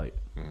street fight?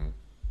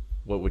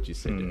 What would you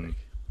say, Derek?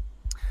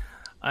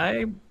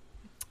 I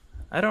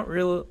don't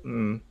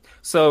really.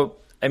 So,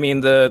 I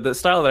mean, the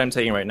style that I'm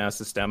taking right now,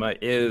 Systema,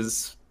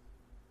 is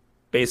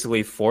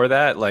basically for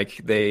that.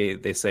 Like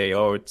they say,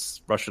 oh,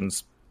 it's Russian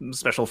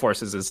special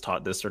forces is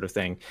taught this sort of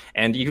thing.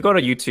 And you go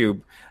to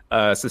YouTube,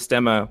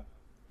 Systema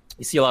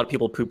you see a lot of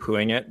people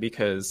poo-pooing it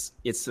because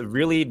it's a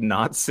really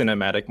not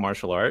cinematic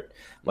martial art.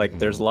 Like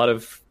there's a lot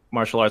of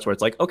martial arts where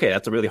it's like, okay,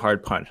 that's a really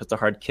hard punch, that's a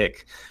hard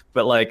kick.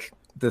 But like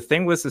the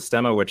thing with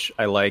Systema, which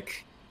I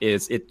like,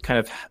 is it kind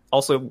of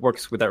also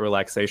works with that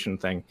relaxation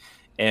thing.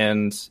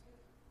 And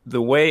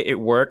the way it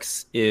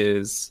works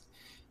is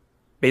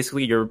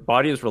basically your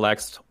body is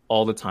relaxed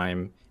all the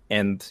time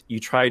and you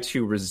try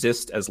to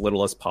resist as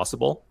little as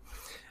possible.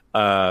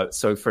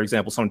 So for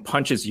example, someone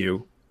punches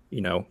you,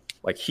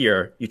 like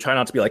here, you try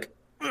not to be like,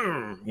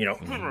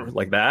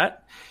 like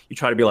that. You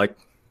try to be like,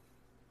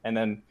 and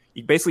then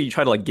you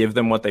try to like give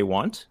them what they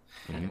want.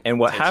 And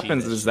what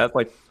happens is that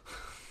like,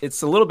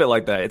 it's a little bit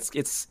like that.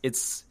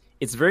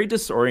 It's very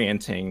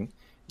disorienting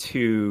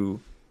to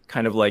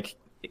kind of like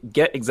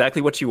get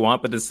exactly what you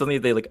want, but then suddenly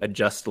they like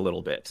adjust a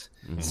little bit.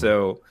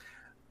 So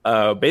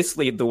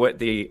basically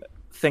the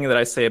thing that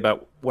I say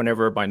about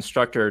whenever my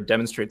instructor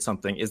demonstrates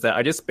something is that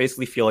I just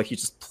basically feel like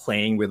he's just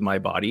playing with my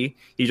body.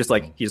 He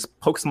just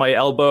pokes my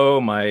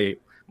elbow, my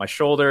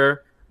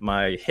shoulder,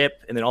 my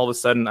hip, and then all of a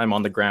sudden I'm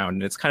on the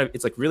ground. And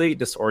it's like really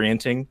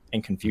disorienting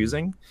and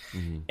confusing.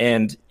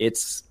 And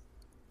it's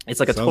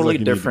like a totally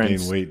different. Need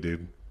to gain weight,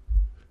 dude.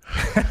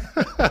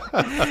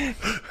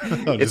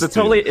 It's a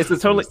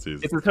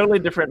totally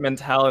different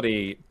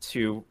mentality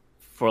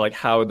for like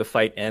how the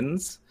fight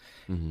ends.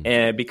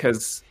 And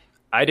because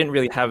I didn't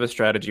really have a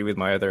strategy with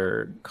my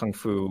other kung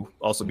fu,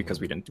 also because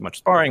we didn't do much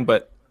sparring,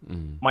 but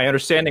my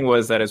understanding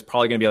was that it's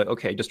probably going to be like,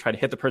 okay, just try to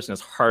hit the person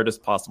as hard as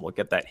possible,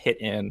 get that hit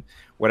in,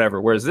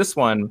 whatever. Whereas this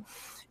one,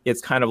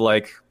 it's kind of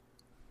like,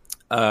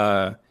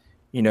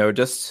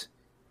 just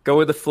go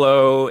with the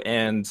flow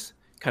and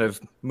kind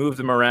of move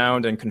them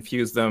around and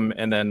confuse them.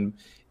 And then,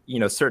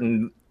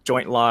 certain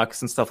joint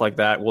locks and stuff like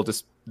that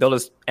they'll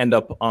just end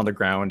up on the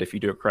ground if you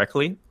do it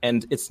correctly.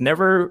 And it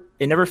never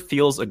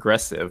feels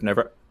aggressive. I'm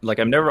never like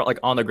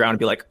on the ground and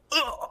be like,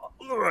 ugh.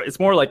 It's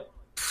more like,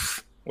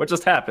 what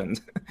just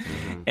happened?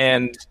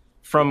 And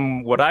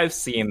from what I've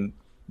seen,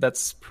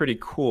 that's pretty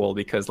cool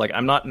because like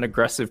I'm not an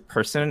aggressive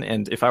person.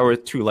 And if I were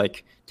to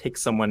like take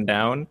someone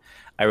down,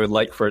 I would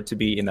like for it to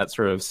be in that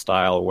sort of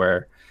style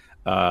where,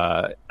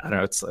 I don't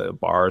know, it's a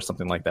bar or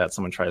something like that.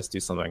 Someone tries to do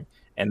something.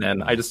 And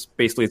then I just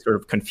basically sort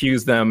of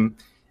confuse them,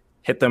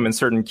 hit them in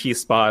certain key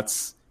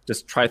spots,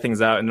 just try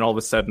things out. And then all of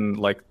a sudden,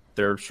 like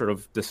they're sort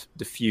of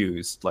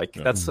diffused. Like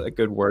that's a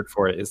good word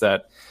for it, is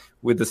that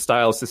with the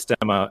style of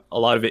Systema, a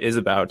lot of it is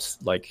about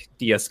like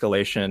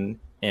de-escalation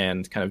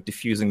and kind of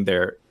diffusing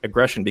their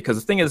aggression. Because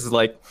the thing is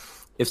like,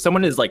 if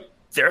someone is like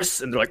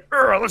this and they're like,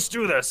 let's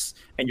do this,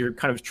 and you're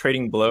kind of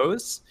trading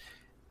blows,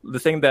 the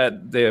thing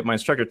that my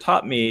instructor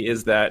taught me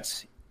is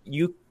that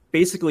you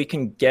basically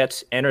can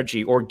get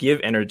energy or give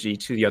energy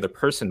to the other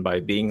person by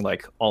being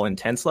like all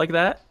intense like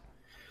that.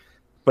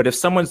 But if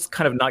someone's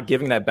kind of not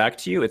giving that back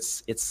to you,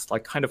 it's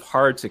like kind of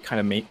hard to kind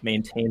of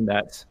maintain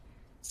that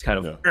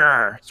kind of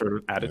sort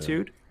of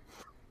attitude.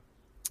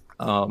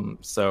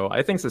 So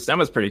I think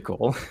Systema is pretty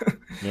cool.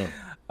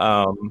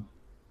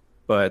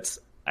 But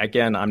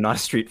again, I'm not a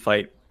street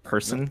fight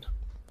person,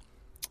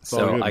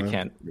 so good, I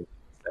can't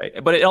say.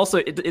 But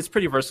it's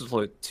pretty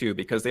versatile too,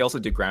 because they also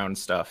do ground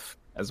stuff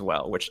as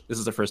well, which this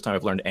is the first time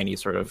I've learned any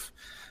sort of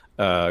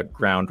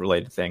ground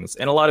related things.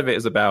 And a lot of it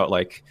is about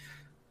like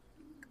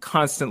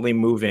constantly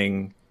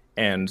moving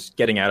and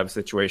getting out of a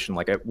situation.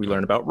 Like we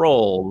learn about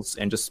rolls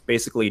and just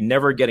basically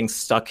never getting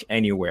stuck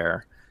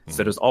anywhere.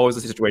 So there's always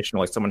a situation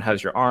where like someone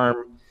has your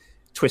arm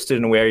twisted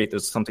in a way,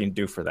 there's something to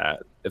do for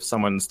that. If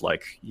someone's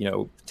like,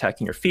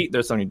 attacking your feet,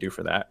 there's something to do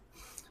for that.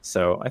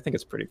 So I think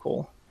it's pretty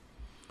cool.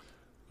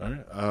 All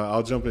right,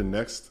 I'll jump in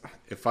next.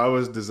 If I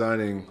was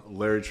designing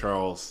Larry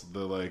Charles,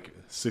 the like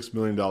 $6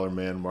 million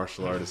man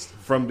martial artist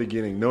from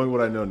beginning, knowing what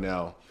I know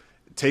now,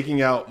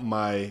 taking out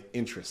my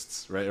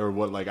interests, right, or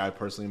what like I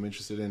personally am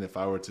interested in, if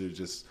I were to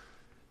just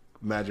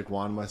magic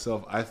wand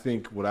myself, I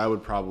think what I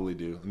would probably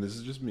do, and this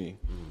is just me,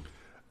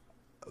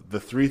 the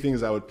three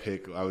things I would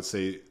pick, I would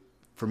say,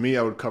 for me,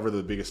 I would cover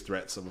the biggest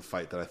threats of a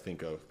fight that I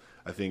think of.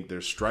 I think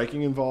there's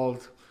striking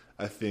involved.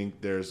 I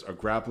think there's a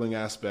grappling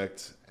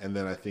aspect, and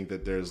then I think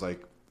that there's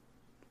like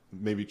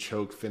maybe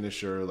choke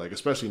finisher, like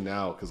especially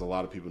now because a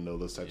lot of people know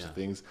those types of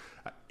things.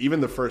 Even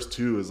the first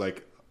two is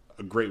like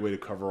a great way to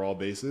cover all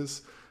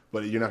bases,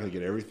 but you're not going to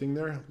get everything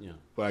there.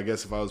 But I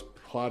guess if I was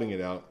plotting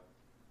it out,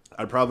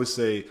 I'd probably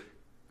say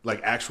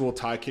like actual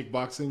Thai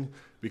kickboxing,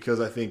 because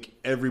I think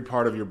every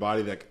part of your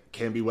body that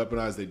can be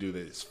weaponized, they do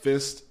this: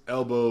 fist,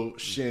 elbow,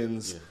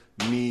 shins,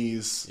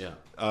 knees,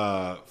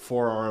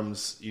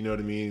 forearms, you know what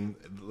I mean?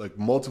 Like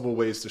multiple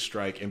ways to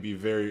strike and be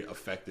very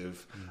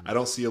effective. I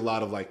don't see a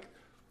lot of like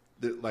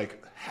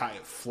high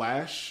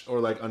flash or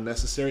like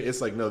unnecessary.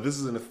 It's like, no, this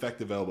is an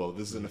effective elbow.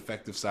 This is an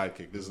effective side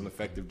kick. This is an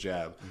effective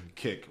jab,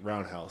 kick,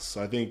 roundhouse.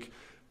 So I think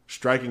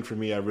striking for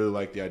me, I really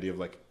like the idea of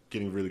like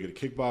getting really good at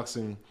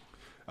kickboxing.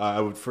 I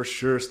would for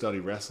sure study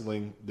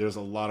wrestling. There's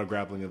a lot of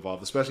grappling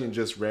involved, especially in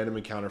just random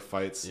encounter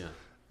fights.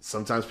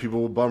 Sometimes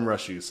people will bum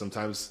rush you.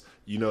 Sometimes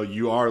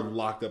you are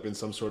locked up in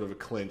some sort of a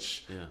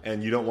clinch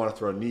and you don't want to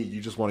throw a knee.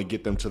 You just want to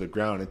get them to the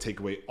ground and take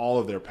away all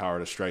of their power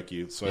to strike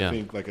you. So I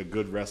think like a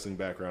good wrestling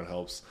background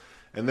helps.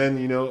 And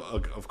then,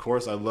 of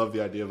course, I love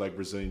the idea of like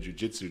Brazilian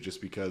Jiu-Jitsu just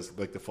because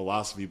like the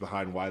philosophy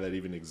behind why that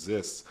even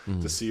exists.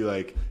 To see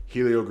like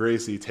Helio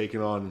Gracie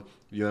taking on,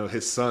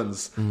 his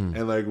sons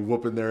and like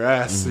whooping their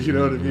ass, you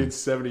know what I mean?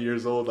 70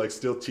 years old, like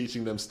still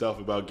teaching them stuff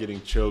about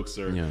getting chokes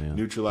or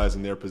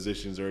neutralizing their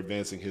positions or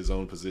advancing his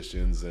own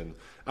positions. And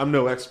I'm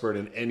no expert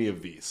in any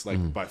of these,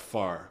 like by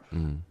far.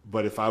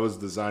 But if I was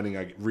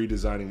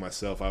redesigning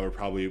myself, I would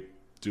probably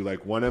do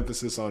like one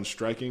emphasis on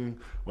striking,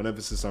 one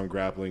emphasis on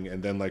grappling,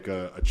 and then like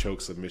a choke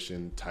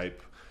submission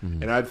type.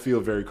 And I'd feel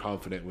very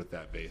confident with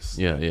that base.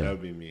 That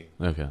would be me.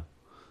 Okay.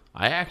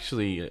 I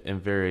actually am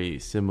very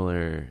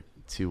similar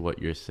to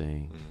what you're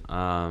saying.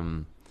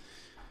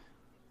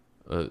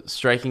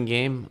 Striking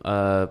game.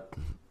 I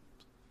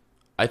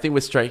think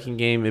with striking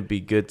game, it'd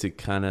be good to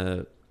kind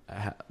of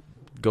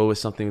go with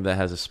something that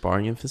has a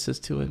sparring emphasis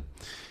to it.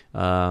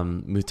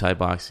 Muay Thai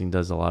boxing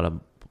does a lot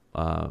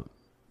of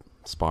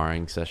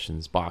sparring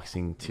sessions,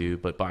 boxing too,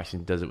 but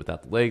boxing does it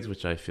without the legs,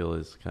 which I feel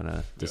is kind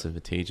of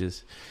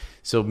disadvantageous.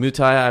 So Muay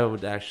Thai, I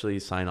would actually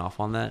sign off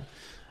on that.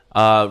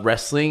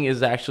 Wrestling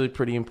is actually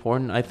pretty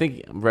important. I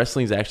think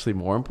wrestling is actually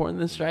more important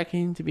than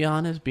striking, to be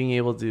honest. Being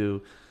able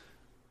to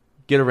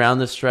get around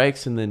the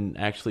strikes and then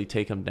actually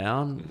take them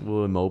down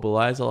will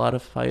immobilize a lot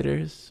of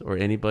fighters or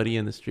anybody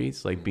in the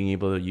streets, like being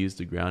able to use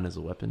the ground as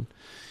a weapon.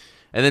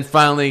 And then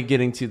finally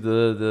getting to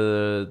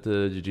the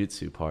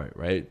jiu-jitsu part,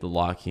 right? The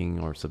locking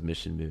or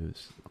submission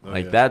moves.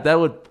 That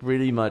would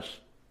pretty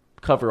much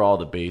cover all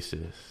the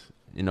bases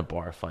in a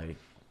bar fight.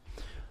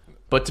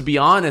 But to be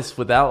honest,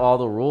 without all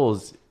the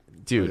rules,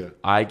 dude,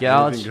 eye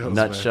gouge,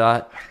 nut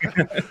shot,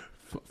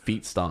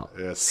 feet stomp.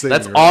 Yeah,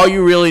 that's all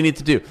you really need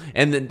to do.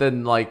 And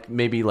then like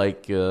maybe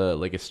like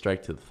a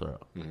strike to the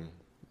throat.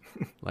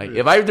 Like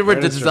if I were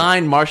to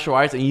design martial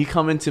arts and you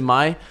come into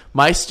my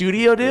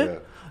studio,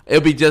 dude,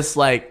 it'd be just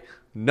like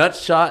nut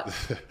shot.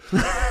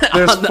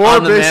 There's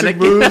 4 basic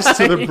moves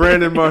to the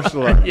Brandon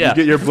martial art. You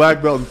get your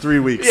black belt in 3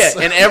 weeks.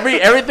 And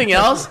everything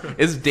else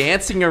is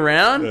dancing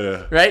around,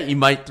 right? You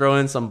might throw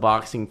in some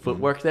boxing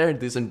footwork there and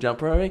do some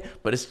jump roving,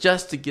 but it's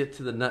just to get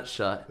to the nut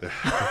shot.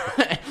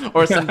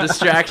 Or some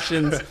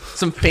distractions,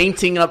 some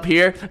feinting up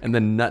here, and the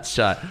nut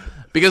shot.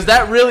 Because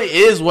that really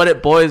is what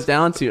it boils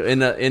down to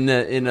in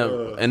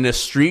a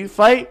street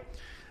fight.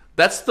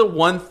 That's the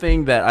one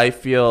thing that I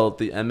feel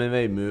the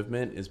MMA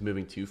movement is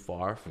moving too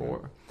far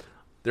for.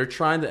 They're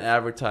trying to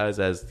advertise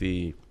as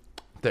the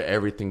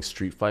everything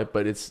street fight,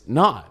 but it's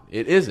not.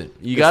 It isn't.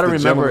 You got to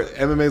remember,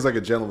 MMA is like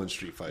a gentleman's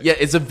street fight. Yeah,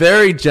 it's a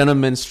very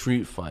gentleman's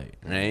street fight,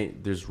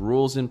 right? There's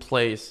rules in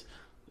place.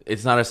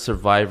 It's not a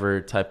survivor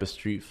type of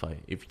street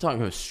fight. If you're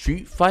talking about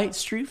street fight,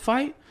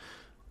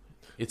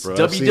 it's WWE.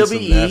 I've seen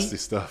some nasty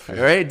stuff,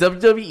 right?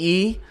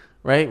 WWE,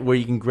 right, where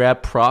you can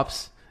grab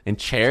props and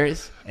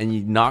chairs and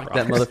you knock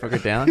that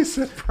motherfucker down. He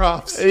said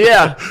props.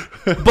 Yeah.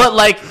 But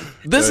like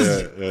this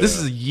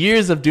is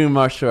years of doing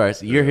martial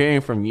arts. You're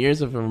hearing from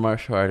years of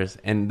martial artists,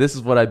 and this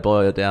is what I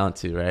boil it down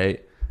to,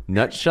 right?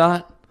 Nut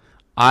shot,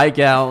 eye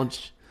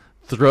gouge,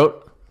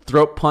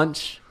 throat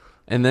punch,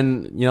 and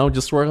then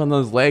just work on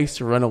those legs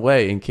to run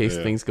away in case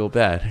things go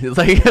bad. It's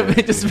like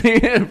just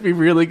be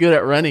really good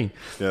at running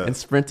and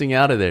sprinting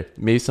out of there.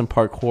 Maybe some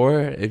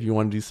parkour if you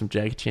want to do some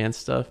Jackie Chan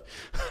stuff.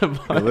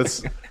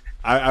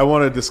 I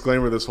want to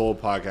disclaimer this whole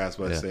podcast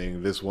by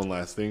saying this one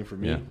last thing for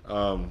me.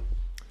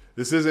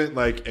 This isn't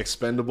like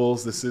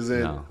Expendables. This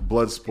isn't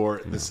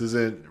Bloodsport. This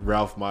isn't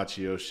Ralph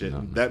Macchio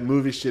shit. That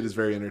movie shit is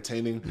very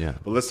entertaining.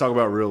 But let's talk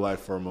about real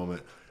life for a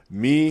moment.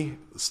 Me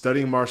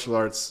studying martial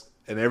arts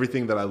and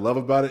everything that I love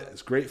about it,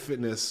 it's great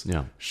fitness.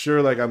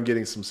 Sure, like I'm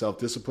getting some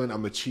self-discipline.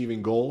 I'm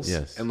achieving goals.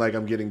 And like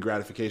I'm getting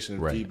gratification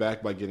and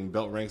feedback by getting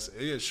belt ranks.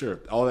 Yeah, sure.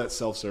 All that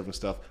self-serving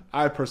stuff.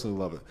 I personally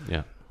love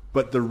it.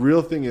 But the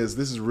real thing is,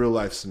 this is a real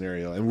life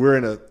scenario, and we're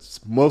in a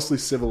mostly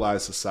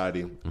civilized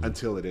society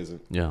until it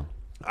isn't.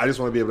 I just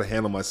want to be able to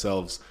handle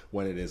myself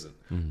when it isn't,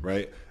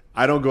 right?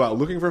 I don't go out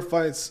looking for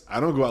fights.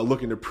 I don't go out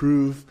looking to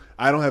prove.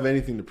 I don't have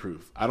anything to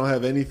prove. I don't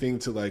have anything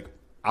to like,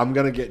 I'm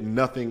going to get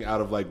nothing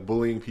out of like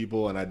bullying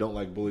people, and I don't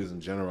like bullies in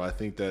general. I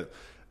think that,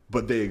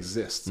 but they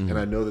exist, and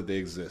I know that they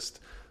exist.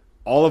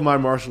 All of my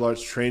martial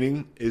arts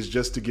training is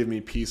just to give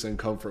me peace and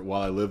comfort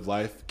while I live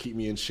life, keep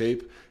me in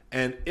shape,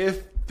 and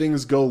if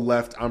things go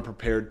left, I'm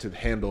prepared to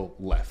handle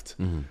left.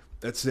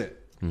 That's it.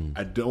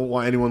 I don't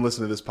want anyone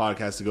listening to this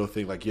podcast to go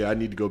think like, I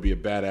need to go be a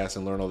badass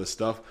and learn all this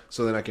stuff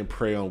so then I can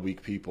prey on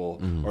weak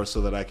people or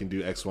so that I can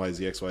do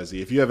XYZ.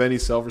 If you have any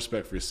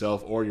self-respect for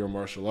yourself or your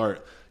martial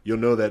art, you'll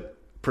know that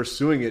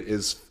pursuing it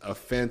is a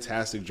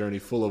fantastic journey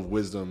full of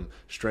wisdom,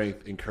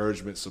 strength,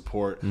 encouragement,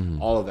 support,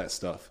 all of that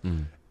stuff.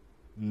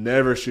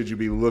 Never should you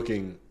be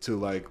looking to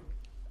like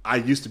I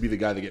used to be the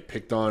guy that get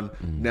picked on.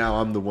 Now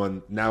I'm the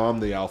one. Now I'm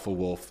the alpha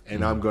wolf,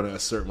 and I'm going to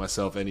assert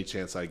myself any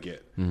chance I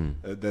get.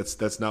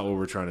 That's not what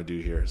we're trying to do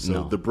here.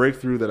 So the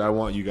breakthrough that I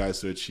want you guys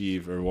to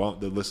achieve, or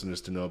want the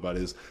listeners to know about,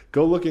 is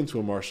go look into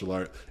a martial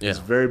art. It's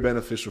very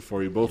beneficial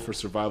for you, both for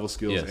survival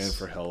skills and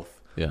for health.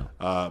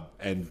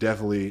 And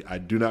definitely, I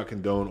do not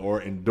condone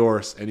or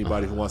endorse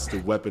anybody who wants to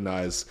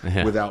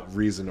weaponize without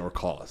reason or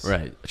cause.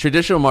 Right.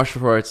 Traditional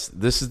martial arts,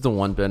 this is the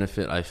one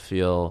benefit I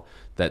feel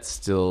that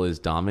still is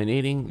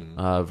dominating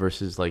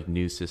versus like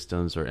new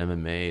systems or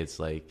MMA. It's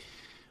like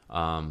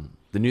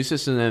the new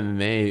systems in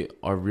MMA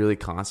are really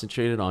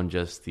concentrated on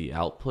just the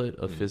output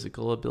of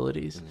physical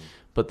abilities,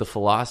 but the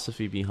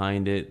philosophy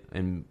behind it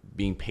and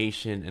being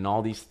patient and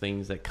all these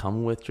things that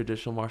come with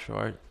traditional martial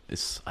art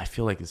is, I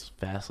feel like, is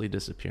vastly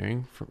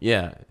disappearing.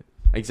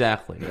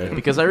 Exactly. Right?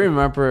 Because I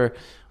remember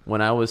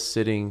when I was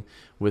sitting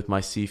with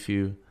my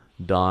Sifu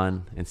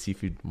Don and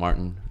Sifu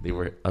Martin, they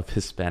were of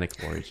Hispanic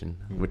origin,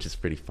 which is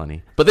pretty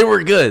funny. But they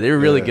were good. They were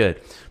really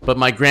good. But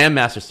my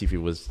Grandmaster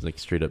Sifu was like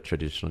straight up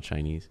traditional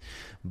Chinese.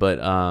 But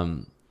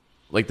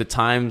like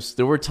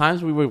there were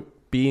times we would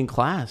be in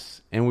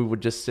class and we would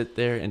just sit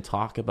there and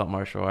talk about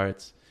martial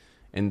arts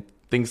and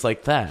things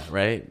like that,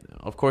 right?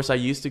 Of course, I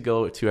used to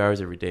go 2 hours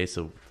every day,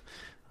 so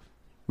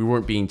we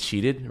weren't being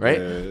cheated, right?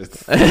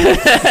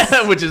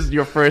 Which is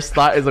your first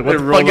thought, is like, what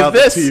the fuck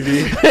is this?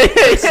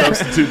 TV,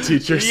 substitute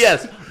teachers.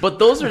 Yes, but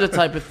those are the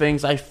type of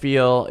things I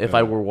feel if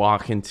I were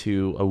walking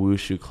to a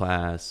wushu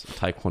class,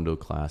 taekwondo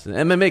class, an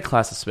MMA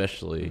class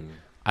especially,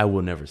 I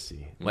will never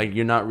see. Like,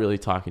 you're not really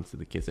talking to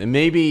the kids. And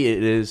maybe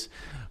it is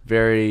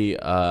very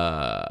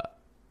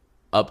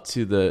up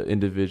to the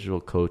individual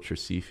coach or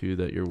Sifu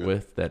that you're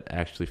with that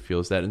actually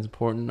feels that it's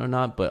important or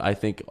not. But I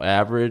think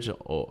average,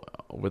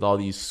 with all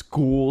these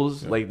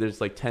schools, like there's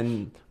like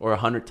 10 or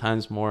 100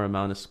 times more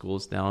amount of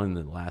schools now in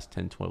the last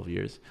 10, 12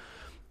 years.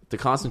 The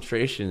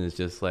concentration is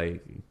just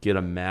like get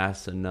a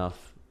massive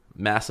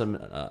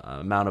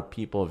amount of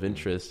people of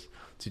interest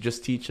to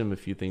just teach them a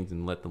few things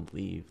and let them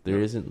leave. There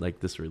isn't like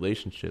this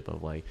relationship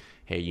of like,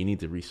 hey, you need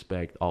to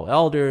respect all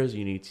elders.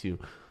 You need to,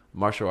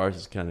 martial arts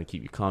is kind of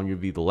keep you calm. You'll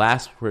be the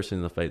last person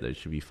in the fight that you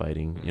should be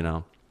fighting, you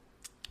know,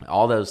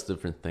 all those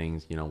different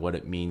things, you know, what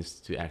it means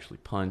to actually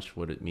punch,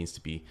 what it means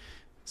to be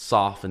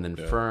soft and then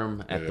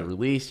firm at the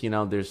release. You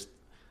know,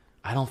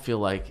 I don't feel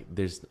like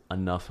there's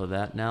enough of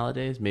that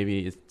nowadays.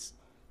 Maybe it's,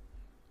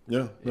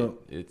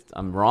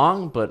 I'm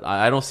wrong, but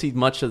I don't see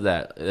much of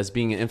that as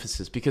being an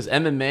emphasis, because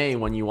MMA,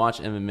 when you watch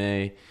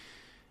MMA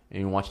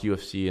and you watch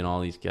UFC and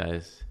all these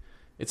guys,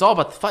 it's all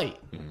about the fight.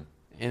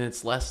 And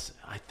it's less,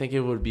 I think it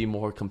would be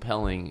more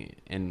compelling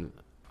and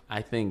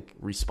I think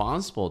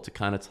responsible to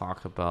kind of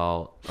talk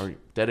about or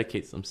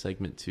dedicate some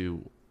segment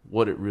to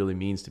what it really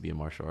means to be a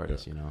martial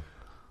artist, you know?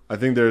 I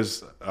think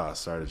there's,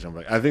 sorry to jump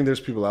back. I think there's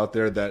people out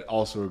there that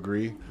also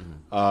agree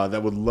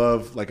that would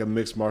love like a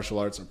mixed martial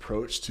arts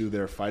approach to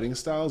their fighting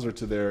styles or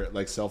to their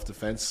like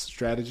self-defense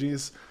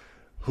strategies,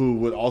 who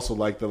would also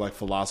like the like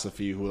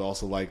philosophy, who would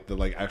also like the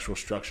like actual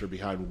structure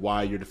behind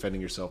why you're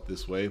defending yourself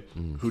this way,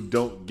 who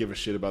don't give a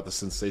shit about the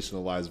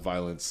sensationalized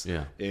violence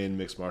in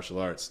mixed martial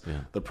arts.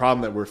 The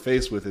problem that we're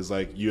faced with is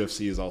like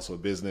UFC is also a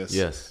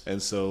business. And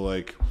so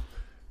like,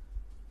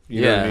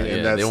 you know what I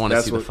mean? And they want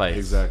to see the fight.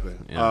 Exactly.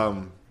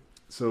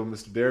 So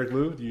Mr. Derek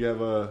Liu, do you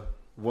have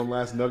one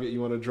last nugget you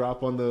want to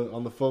drop on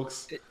the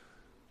folks?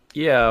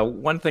 Yeah,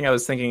 one thing I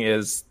was thinking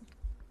is,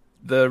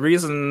 the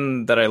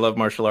reason that I love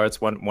martial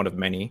arts, one of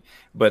many,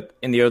 but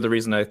the other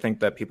reason I think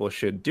that people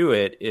should do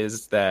it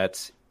is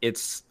that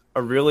it's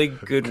a really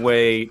good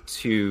way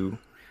to,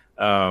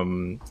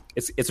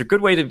 it's a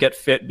good way to get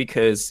fit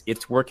because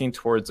it's working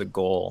towards a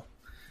goal.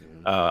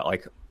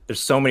 Like there's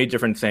so many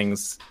different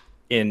things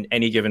in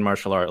any given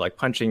martial art, like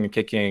punching,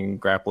 kicking,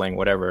 grappling,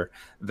 whatever,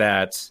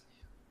 that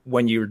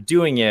when you're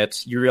doing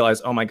it, you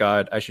realize, oh my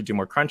God, I should do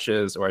more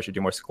crunches or I should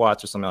do more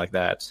squats or something like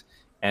that.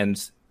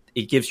 And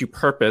it gives you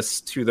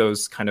purpose to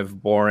those kind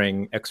of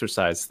boring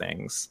exercise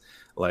things,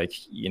 like,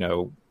 you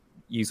know,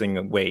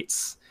 using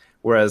weights.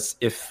 Whereas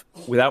if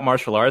without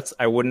martial arts,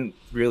 I wouldn't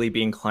really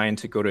be inclined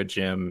to go to a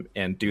gym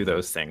and do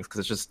those things,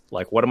 because it's just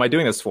like, what am I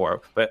doing this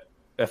for? But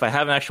if I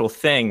have an actual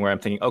thing where I'm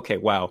thinking, okay,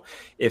 wow,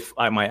 if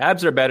my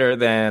abs are better,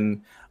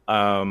 then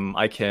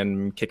I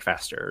can kick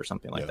faster or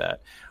something like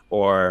that.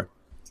 Or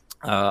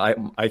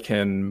I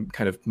can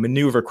kind of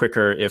maneuver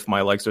quicker if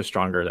my legs are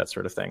stronger, that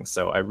sort of thing.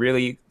 So I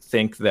really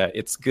think that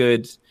it's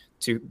good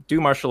to do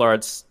martial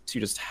arts to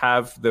just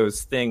have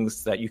those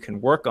things that you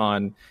can work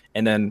on,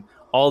 and then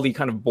all the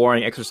kind of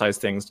boring exercise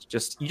things,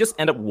 you just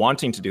end up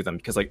wanting to do them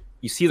because like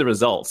you see the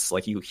results,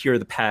 like you hear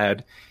the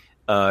pad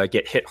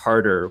get hit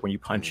harder when you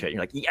punch it.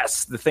 You're like,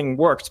 yes, the thing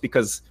worked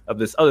because of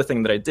this other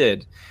thing that I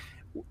did.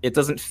 It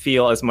doesn't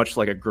feel as much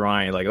like a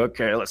grind, like,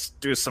 okay, let's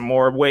do some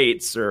more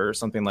weights or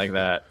something like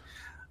that.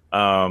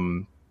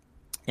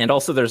 And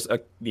also there's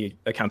the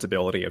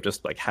accountability of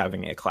just like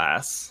having a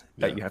class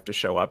that you have to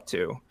show up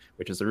to,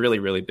 which is a really,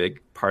 really big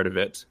part of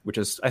it, which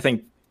is, I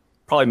think,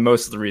 probably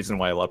most of the reason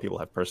why a lot of people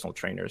have personal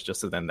trainers,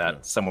 just so then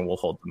that someone will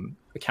hold them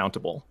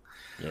accountable.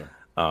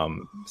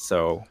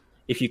 So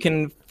if you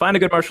can find a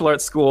good martial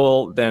arts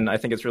school, then I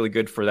think it's really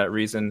good for that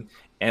reason.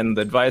 And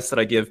the advice that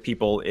I give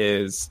people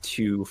is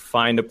to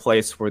find a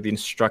place where the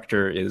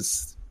instructor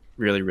is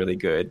really, really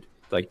good.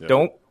 Like,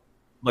 don't,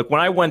 like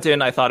when I went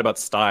in, I thought about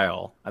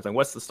style. I was like,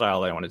 what's the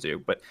style that I want to do?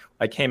 But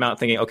I came out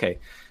thinking, okay,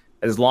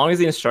 as long as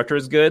the instructor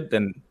is good,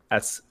 then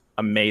that's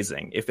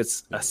amazing. If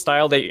it's a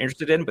style that you're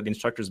interested in, but the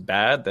instructor is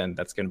bad, then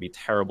that's going to be a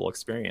terrible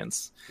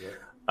experience.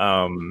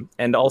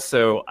 And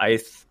also,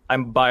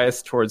 I'm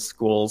biased towards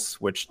schools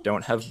which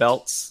don't have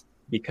belts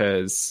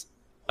because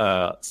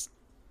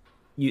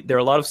there are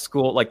a lot of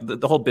school, like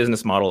the whole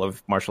business model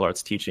of martial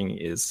arts teaching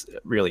is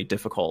really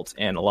difficult,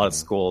 and a lot of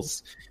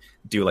schools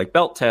do like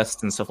belt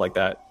tests and stuff like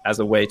that as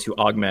a way to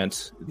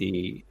augment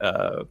the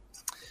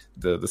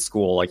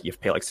school. Like you have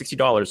to pay like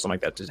 $60, something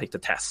like that, to take the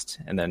test,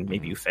 and then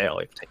maybe you fail,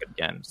 you have to take it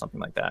again, something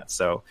like that.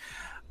 So,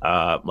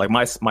 like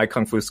my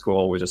kung fu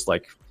school was just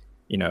like,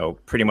 you know,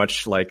 pretty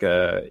much like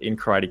in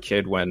Karate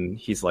Kid when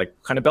he's like,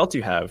 what kind of belt do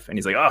you have? And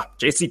he's like,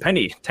 J.C.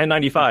 Penney,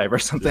 $10.95 or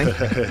something.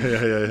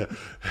 Yeah.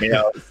 You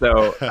know,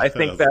 so I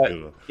think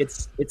that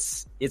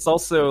it's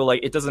also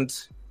like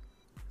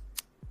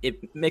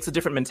it makes a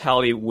different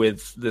mentality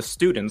with the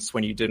students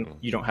when you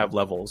don't have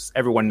levels.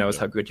 Everyone knows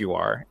how good you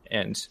are,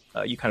 and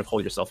you kind of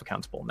hold yourself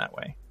accountable in that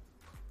way.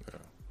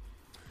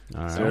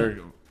 All right.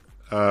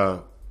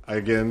 So,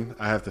 again,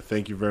 I have to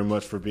thank you very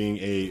much for being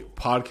a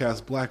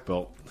podcast black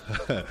belt.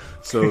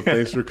 So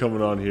thanks for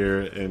coming on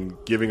here and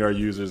giving our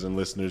users and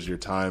listeners your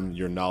time,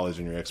 your knowledge,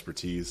 and your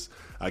expertise.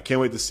 I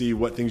can't wait to see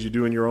what things you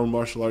do in your own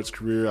martial arts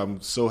career.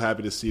 I'm so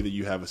happy to see that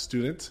you have a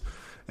student.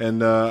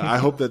 And I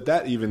hope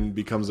that even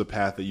becomes a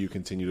path that you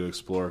continue to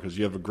explore, because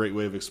you have a great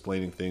way of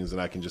explaining things,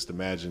 and I can just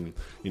imagine,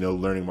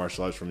 learning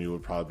martial arts from you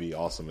would probably be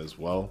awesome as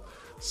well.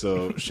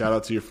 So shout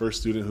out to your first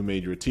student who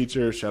made you a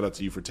teacher. Shout out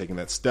to you for taking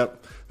that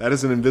step. That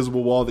is an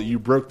invisible wall that you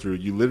broke through.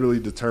 You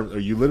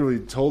literally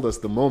told us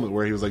the moment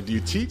where he was like, "Do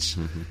you teach?"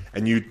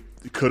 And you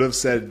could have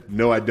said,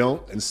 "No, I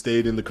don't," and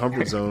stayed in the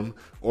comfort zone,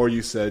 or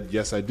you said,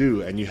 "Yes, I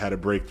do," and you had a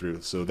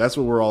breakthrough. So that's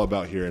what we're all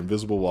about here.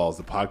 Invisible Walls,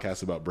 the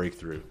podcast about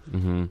breakthrough.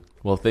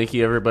 Well, thank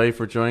you everybody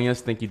for joining us.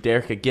 Thank you,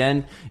 Derek,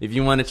 again. If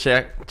you want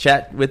to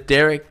chat with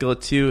Derek, go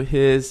to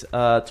his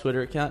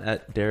Twitter account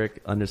at Derek_.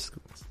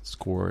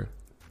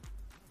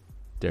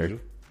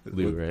 Derek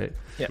Liu, right?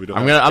 Yeah.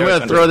 I'm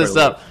gonna throw this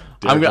up.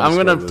 I'm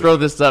gonna throw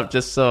this up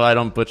just so I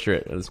don't butcher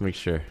it. Let's make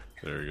sure.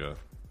 There we go.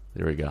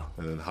 There we go.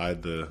 And then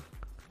hide the.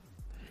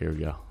 Here we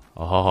go.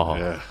 Oh,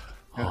 yeah.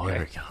 Oh, there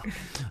we go.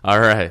 All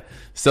right.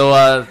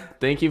 So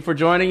thank you for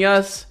joining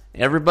us,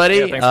 everybody.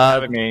 Yeah, thanks for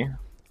having me.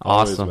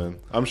 Awesome. Always,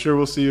 man. I'm sure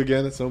we'll see you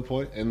again at some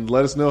point, and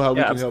let us know how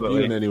we can help you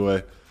in any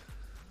way.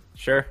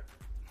 Sure.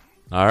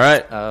 All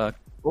right.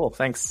 Cool.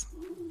 Thanks.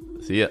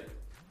 See ya.